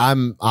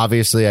 I'm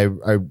obviously, I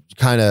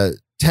kind of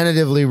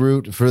tentatively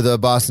root for the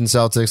Boston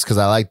Celtics because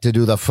I like to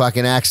do the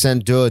fucking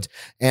accent, dude.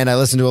 And I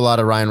listen to a lot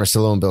of Ryan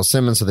Russillo and Bill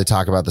Simmons, so they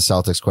talk about the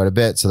Celtics quite a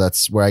bit. So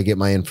that's where I get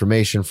my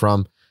information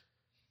from.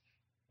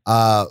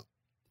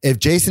 If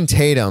Jason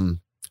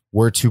Tatum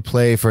were to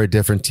play for a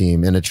different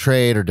team in a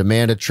trade or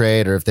demand a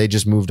trade, or if they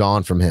just moved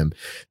on from him,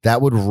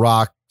 that would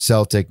rock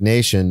Celtic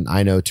Nation,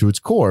 I know, to its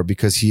core,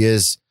 because he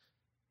is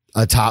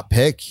a top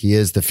pick. He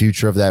is the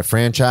future of that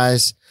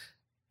franchise.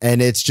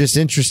 And it's just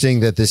interesting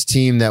that this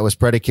team that was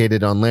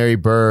predicated on Larry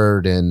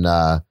Bird and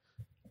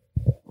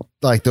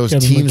like those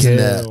Kevin teams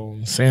McHale, in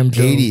the Sam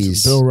Jones,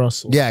 80s. Bill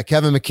Russell. Yeah,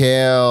 Kevin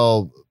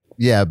McHale.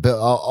 Yeah,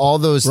 all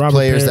those Robert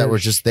players that Parrish. were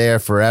just there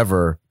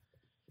forever.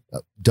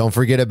 Don't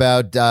forget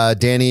about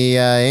Danny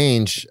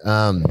Ainge.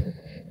 How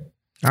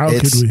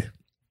it's could we?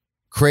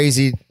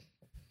 Crazy.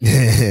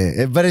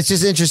 But it's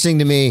just interesting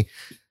to me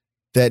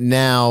that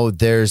now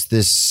there's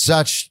this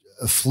such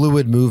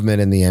fluid movement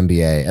in the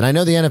NBA. And I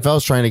know the NFL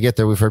is trying to get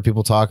there. We've heard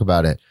people talk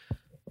about it.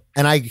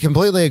 And I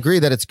completely agree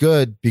that it's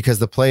good because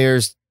the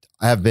players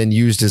have been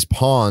used as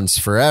pawns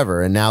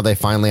forever. And now they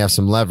finally have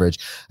some leverage.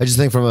 I just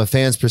think from a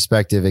fan's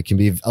perspective, it can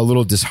be a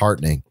little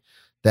disheartening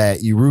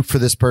that you root for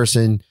this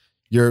person.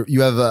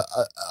 You have a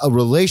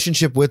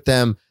relationship with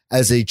them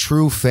as a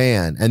true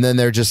fan, and then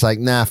they're just like,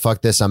 nah,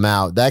 fuck this, I'm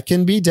out. That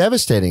can be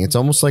devastating. It's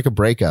almost like a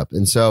breakup.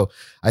 And so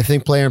I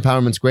think player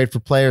empowerment's great for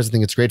players. I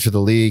think it's great for the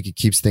league. It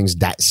keeps things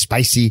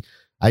spicy.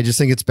 I just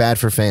think it's bad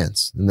for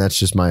fans, and that's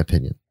just my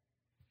opinion.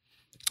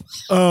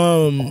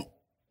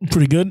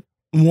 Pretty good.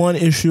 One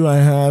issue I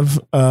have,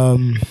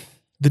 the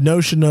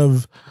notion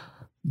of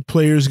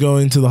players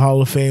going to the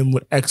Hall of Fame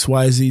with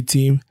XYZ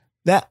team,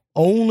 that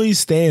only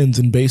stands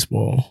in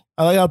baseball.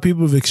 I like how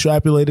people have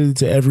extrapolated it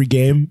to every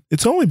game.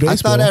 It's only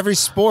baseball. I thought every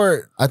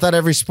sport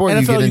NFL,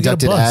 you get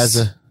inducted as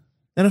a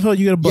NFL,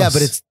 you get a bus. Yeah,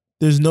 but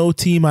there's no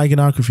team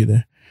iconography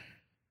there.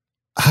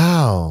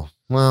 Oh,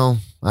 well,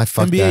 I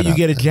fucked NBA, that you up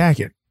get a then.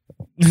 jacket.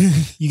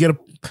 you get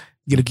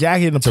a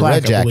jacket and a It's a plaque.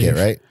 red jacket,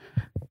 right?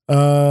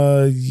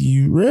 Is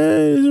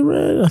it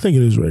red? I think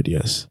it is red.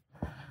 Yes.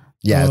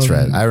 Yeah, it's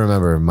red. I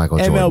remember Michael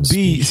Jordan's MLB.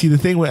 speech. See, the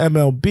thing with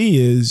MLB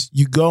is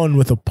you go in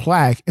with a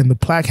plaque, and the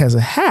plaque has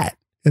a hat,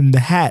 and the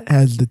hat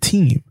has the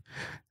team.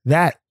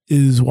 That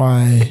is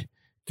why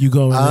you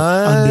go in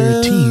under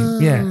a team.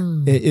 Yeah,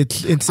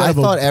 it's instead I of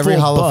thought a every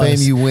full Hall of Fame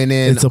bus, you went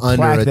in it's a under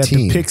plaque a that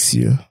team. depicts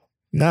you.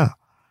 No.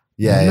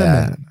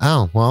 Yeah.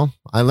 Oh, well,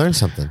 I learned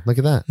something. Look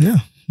at that. Yeah,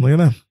 look at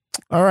that.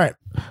 All right.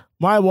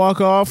 My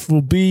walk-off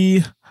will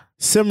be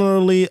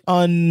similarly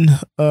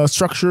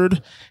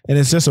unstructured, and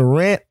it's just a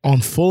rant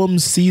on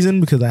Fulham's season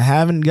because I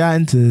haven't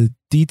gotten to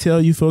detail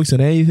you folks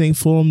on anything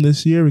Fulham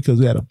this year because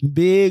we had a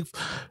big,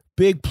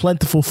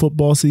 plentiful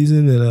football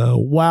season and a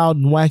wild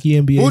and wacky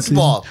NBA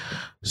Football. season.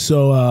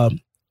 So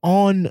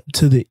on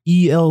to the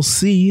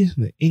ELC,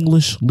 the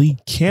English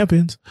League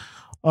Champions.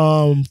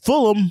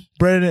 Fulham,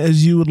 Brandon,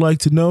 as you would like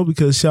to know,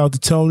 because shout out to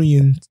Tony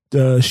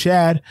and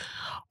Shad,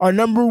 are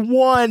number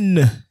 1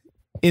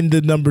 in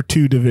the number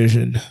 2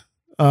 division.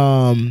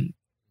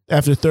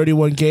 After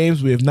 31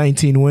 games, we have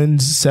 19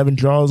 wins, 7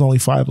 draws, only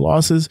 5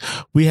 losses.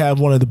 We have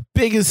one of the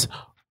biggest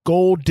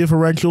goal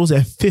differentials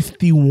at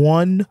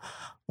 51.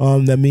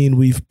 That means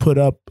we've put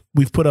up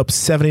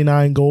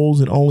 79 goals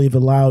and only have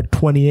allowed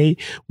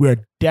 28. We are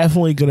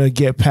definitely going to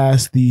get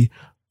past the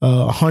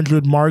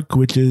 100 mark,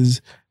 which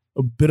is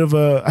a bit of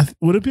a.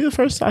 Would it be the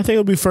first? I think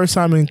it'll be the first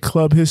time in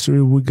club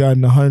history we've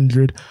gotten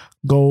 100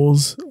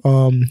 goals.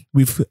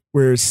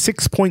 We're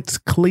 6 points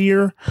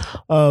clear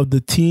of the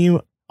team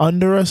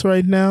under us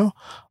right now.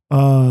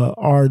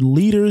 Our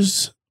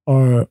leaders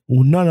are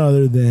none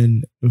other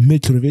than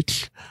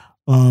Mitrovic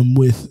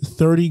with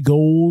 30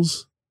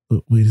 goals.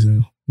 Wait a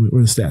second.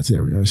 Where are the stats?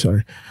 There we go.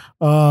 Sorry.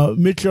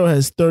 Mitro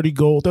has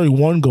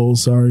 31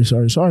 goals. Sorry.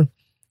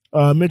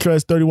 Mitchell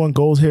has 31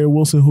 goals. Harry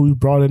Wilson, who we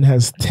brought in,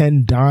 has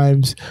 10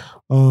 dimes.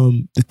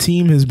 The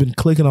team has been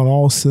clicking on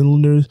all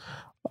cylinders.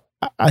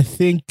 I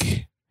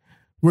think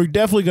we're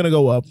definitely going to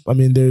go up. I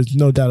mean, there's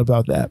no doubt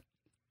about that.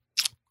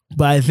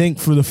 But I think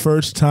for the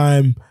first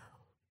time,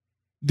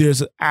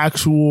 there's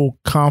actual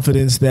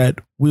confidence that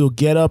we'll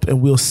get up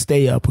and we'll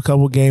stay up. A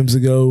couple games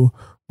ago,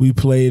 we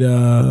played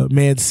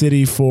Man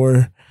City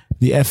for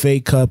the FA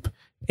Cup,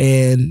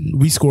 and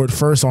we scored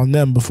first on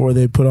them before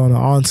they put on an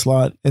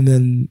onslaught. And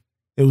then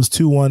it was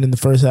 2-1 in the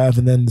first half,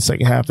 and then the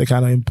second half, they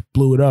kind of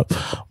blew it up.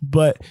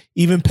 But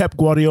even Pep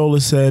Guardiola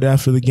said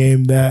after the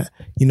game that,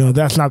 you know,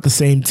 that's not the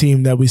same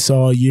team that we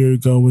saw a year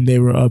ago when they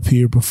were up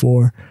here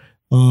before.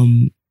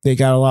 They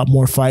got a lot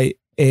more fight,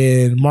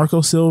 and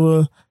Marco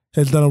Silva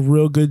has done a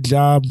real good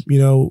job, you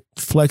know,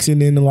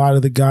 flexing in a lot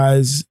of the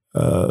guys.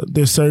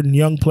 There's certain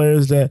young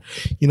players that,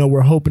 you know,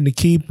 we're hoping to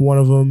keep. One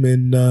of them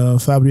in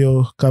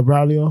Fabio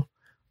Carvalho.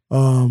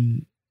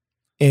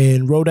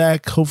 And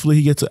Rodak, hopefully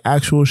he gets an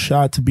actual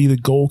shot to be the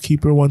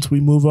goalkeeper once we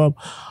move up.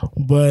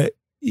 But,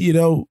 you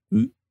know,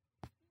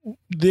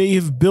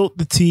 they've built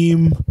the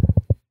team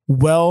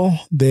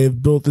well.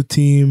 They've built the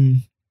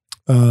team.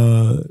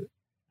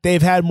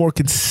 They've had more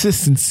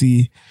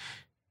consistency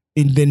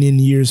than in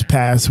years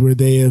past, where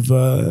they have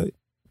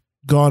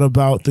gone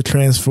about the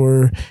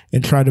transfer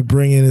and try to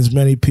bring in as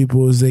many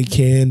people as they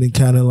can and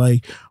kind of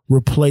like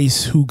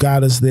replace who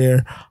got us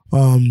there.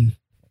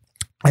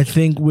 I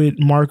think with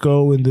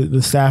Marco and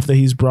the staff that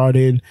he's brought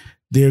in,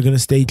 they're going to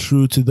stay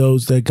true to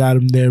those that got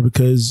him there,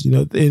 because, you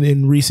know,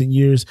 in recent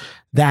years,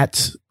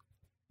 that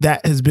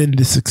has been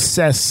the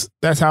success.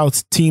 That's how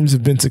teams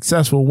have been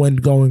successful when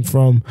going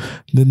from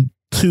the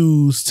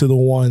twos to the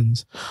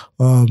ones,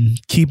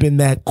 keeping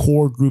that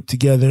core group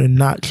together and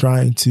not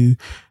trying to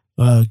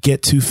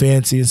get too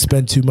fancy and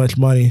spend too much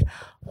money,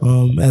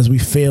 as we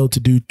failed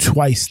to do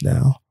twice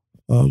now.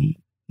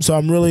 So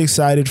I'm really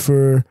excited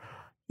for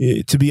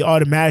it to be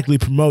automatically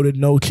promoted.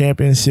 No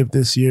championship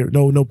this year,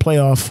 no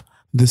playoff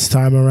this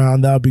time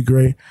around. That would be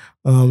great,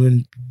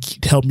 and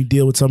help me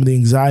deal with some of the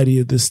anxiety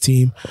of this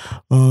team.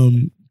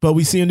 But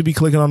we seem to be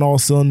clicking on all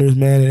cylinders,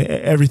 man, and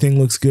everything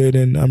looks good,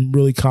 and I'm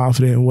really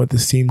confident in what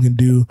this team can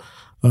do,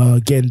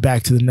 getting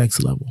back to the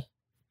next level.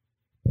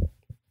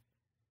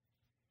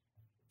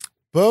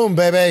 Boom,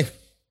 baby.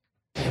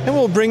 And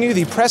we'll bring you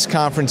the press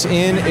conference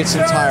in its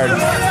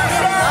entirety.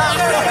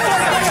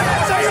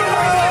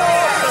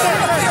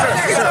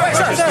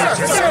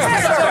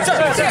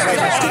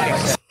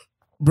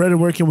 Brendan,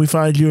 where can we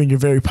find you and your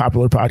very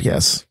popular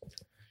podcast?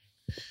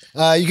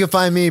 You can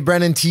find me,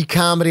 Brennan T.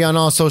 Comedy, on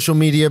all social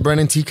media,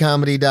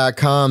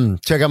 BrennanTComedy.com.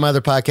 Check out my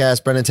other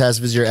podcast, Brennan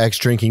Tassif is your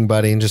ex-drinking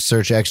buddy, and just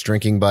search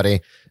ex-drinking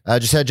buddy.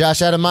 Just had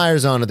Josh Adam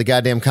Myers on at the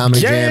goddamn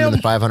Comedy Jam and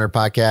the 500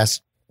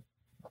 podcast.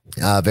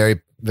 Very,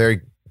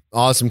 very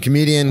awesome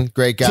comedian,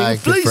 great guy,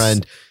 good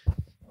friend.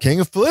 King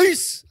of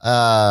Fleece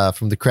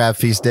from the Crab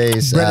Feast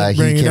days. Brennan,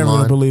 he you're came never on.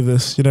 going to believe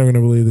this. You're never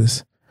going to believe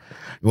this.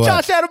 What?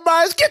 Josh Adam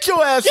Myers, get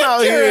your ass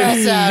out here.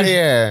 Ass out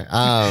here.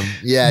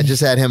 Yeah,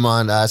 just had him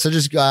on. So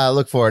just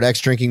look for it.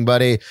 Ex-Drinking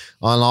Buddy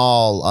on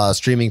all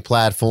streaming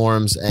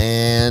platforms.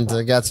 And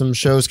I got some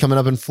shows coming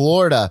up in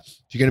Florida.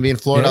 If you're going to be in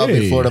Florida, I'll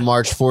be in Florida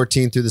March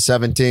 14th through the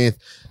 17th.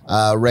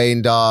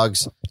 Rain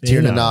Dogs,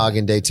 Tierna Nog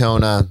in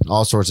Daytona,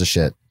 all sorts of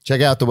shit.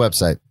 Check out the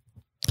website.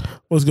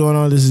 What's going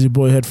on? This is your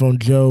boy Headphone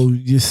Joe.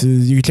 You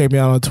can check me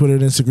out on Twitter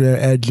and Instagram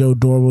at Joe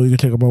Dorval. You can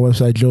check out my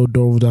website,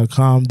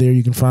 joedorval.com. There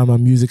you can find my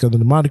music under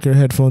the moniker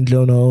Headphone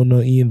Joe,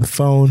 no E in the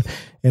phone,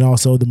 and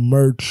also the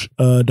merch.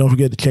 Don't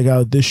forget to check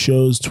out this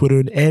show's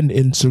Twitter and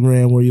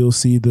Instagram, where you'll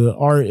see the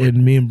art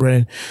and me and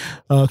Brennan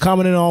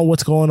commenting on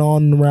what's going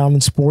on around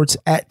in sports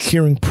at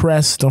Cheering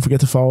Press. Don't forget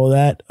to follow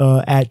that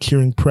at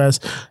Cheering Press.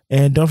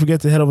 And don't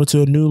forget to head over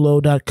to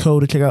anulo.co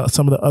to check out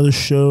some of the other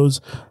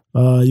shows.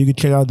 You can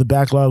check out the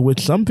backlog,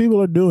 which some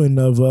people are doing,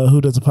 of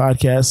Who Does a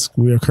Podcast.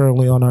 We are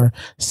currently on our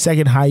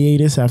second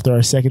hiatus after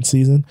our second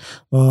season.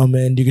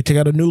 And you can check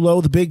out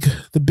Anulo, the big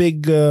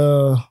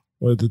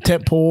the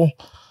tent pole.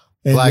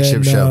 And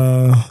flagship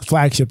show.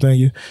 Flagship, thank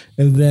you.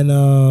 And then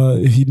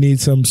if you need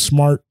some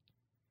smart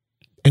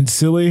and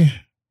silly,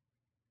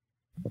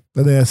 I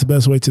think that's the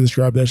best way to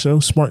describe that show.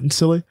 Smart and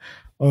silly.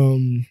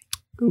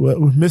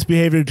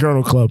 Misbehavior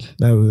Journal Club.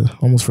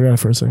 Almost forgot it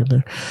for a second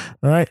there.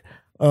 All right.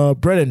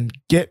 Brennan,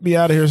 get me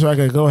out of here so I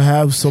can go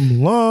have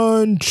some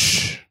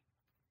lunch.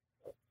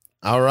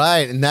 All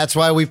right, and that's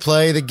why we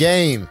play the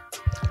game.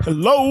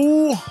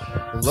 Hello.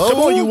 Hello. Come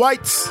on, you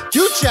whites.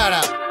 Huge shout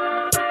out.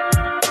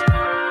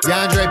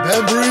 DeAndre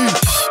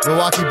Bembry,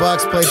 Milwaukee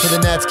Bucks, played for the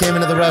Nets, came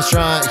into the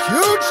restaurant.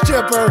 Huge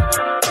tipper.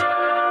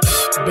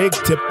 Big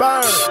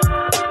tipper.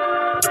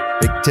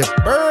 Big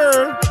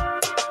tipper.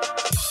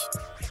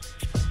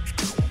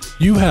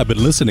 You have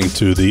been listening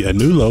to the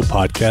Anulo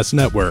Podcast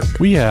Network.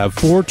 We have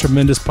 4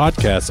 tremendous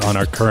podcasts on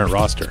our current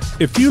roster.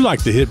 If you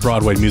like the hit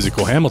Broadway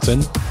musical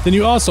Hamilton, then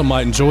you also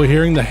might enjoy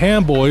hearing the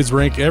Ham Boys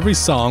rank every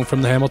song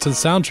from the Hamilton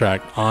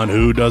soundtrack on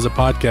Who Does a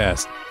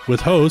Podcast,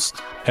 with hosts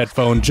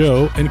Headphone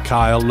Joe and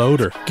Kyle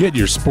Loader. Get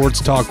your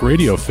sports talk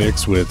radio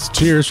fix with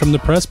Cheers from the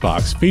Press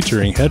Box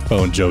featuring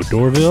Headphone Joe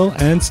Dorville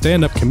and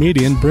stand-up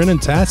comedian Brennan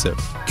Tassif.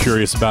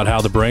 Curious about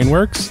how the brain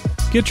works?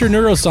 Get your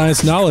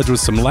neuroscience knowledge with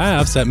some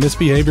laughs at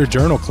Misbehavior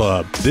Journal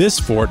Club. This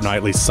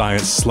fortnightly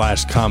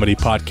science/comedy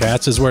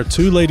podcast is where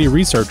two lady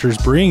researchers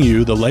bring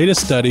you the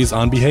latest studies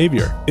on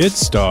behavior. It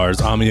stars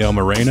Amiel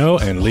Moreno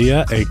and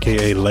Leah,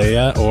 aka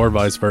Leia, or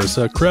vice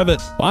versa,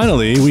 Crevitt.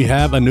 Finally, we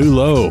have a new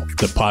low.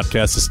 The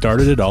podcast has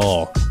started it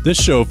all.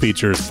 This show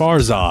features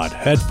Farzad,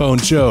 Headphone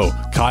Joe,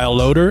 Kyle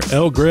Loader,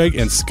 L. Greg,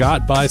 and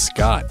Scott by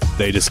Scott.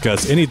 They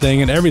discuss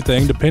anything and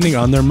everything depending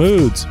on their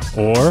moods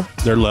or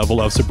their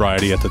level of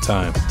sobriety at the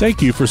time.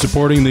 Thank you for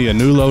supporting the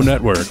Anulo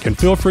Network, and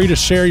feel free to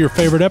share your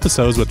favorite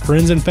episodes with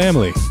friends and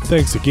family.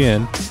 Thanks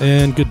again,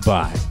 and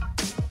goodbye.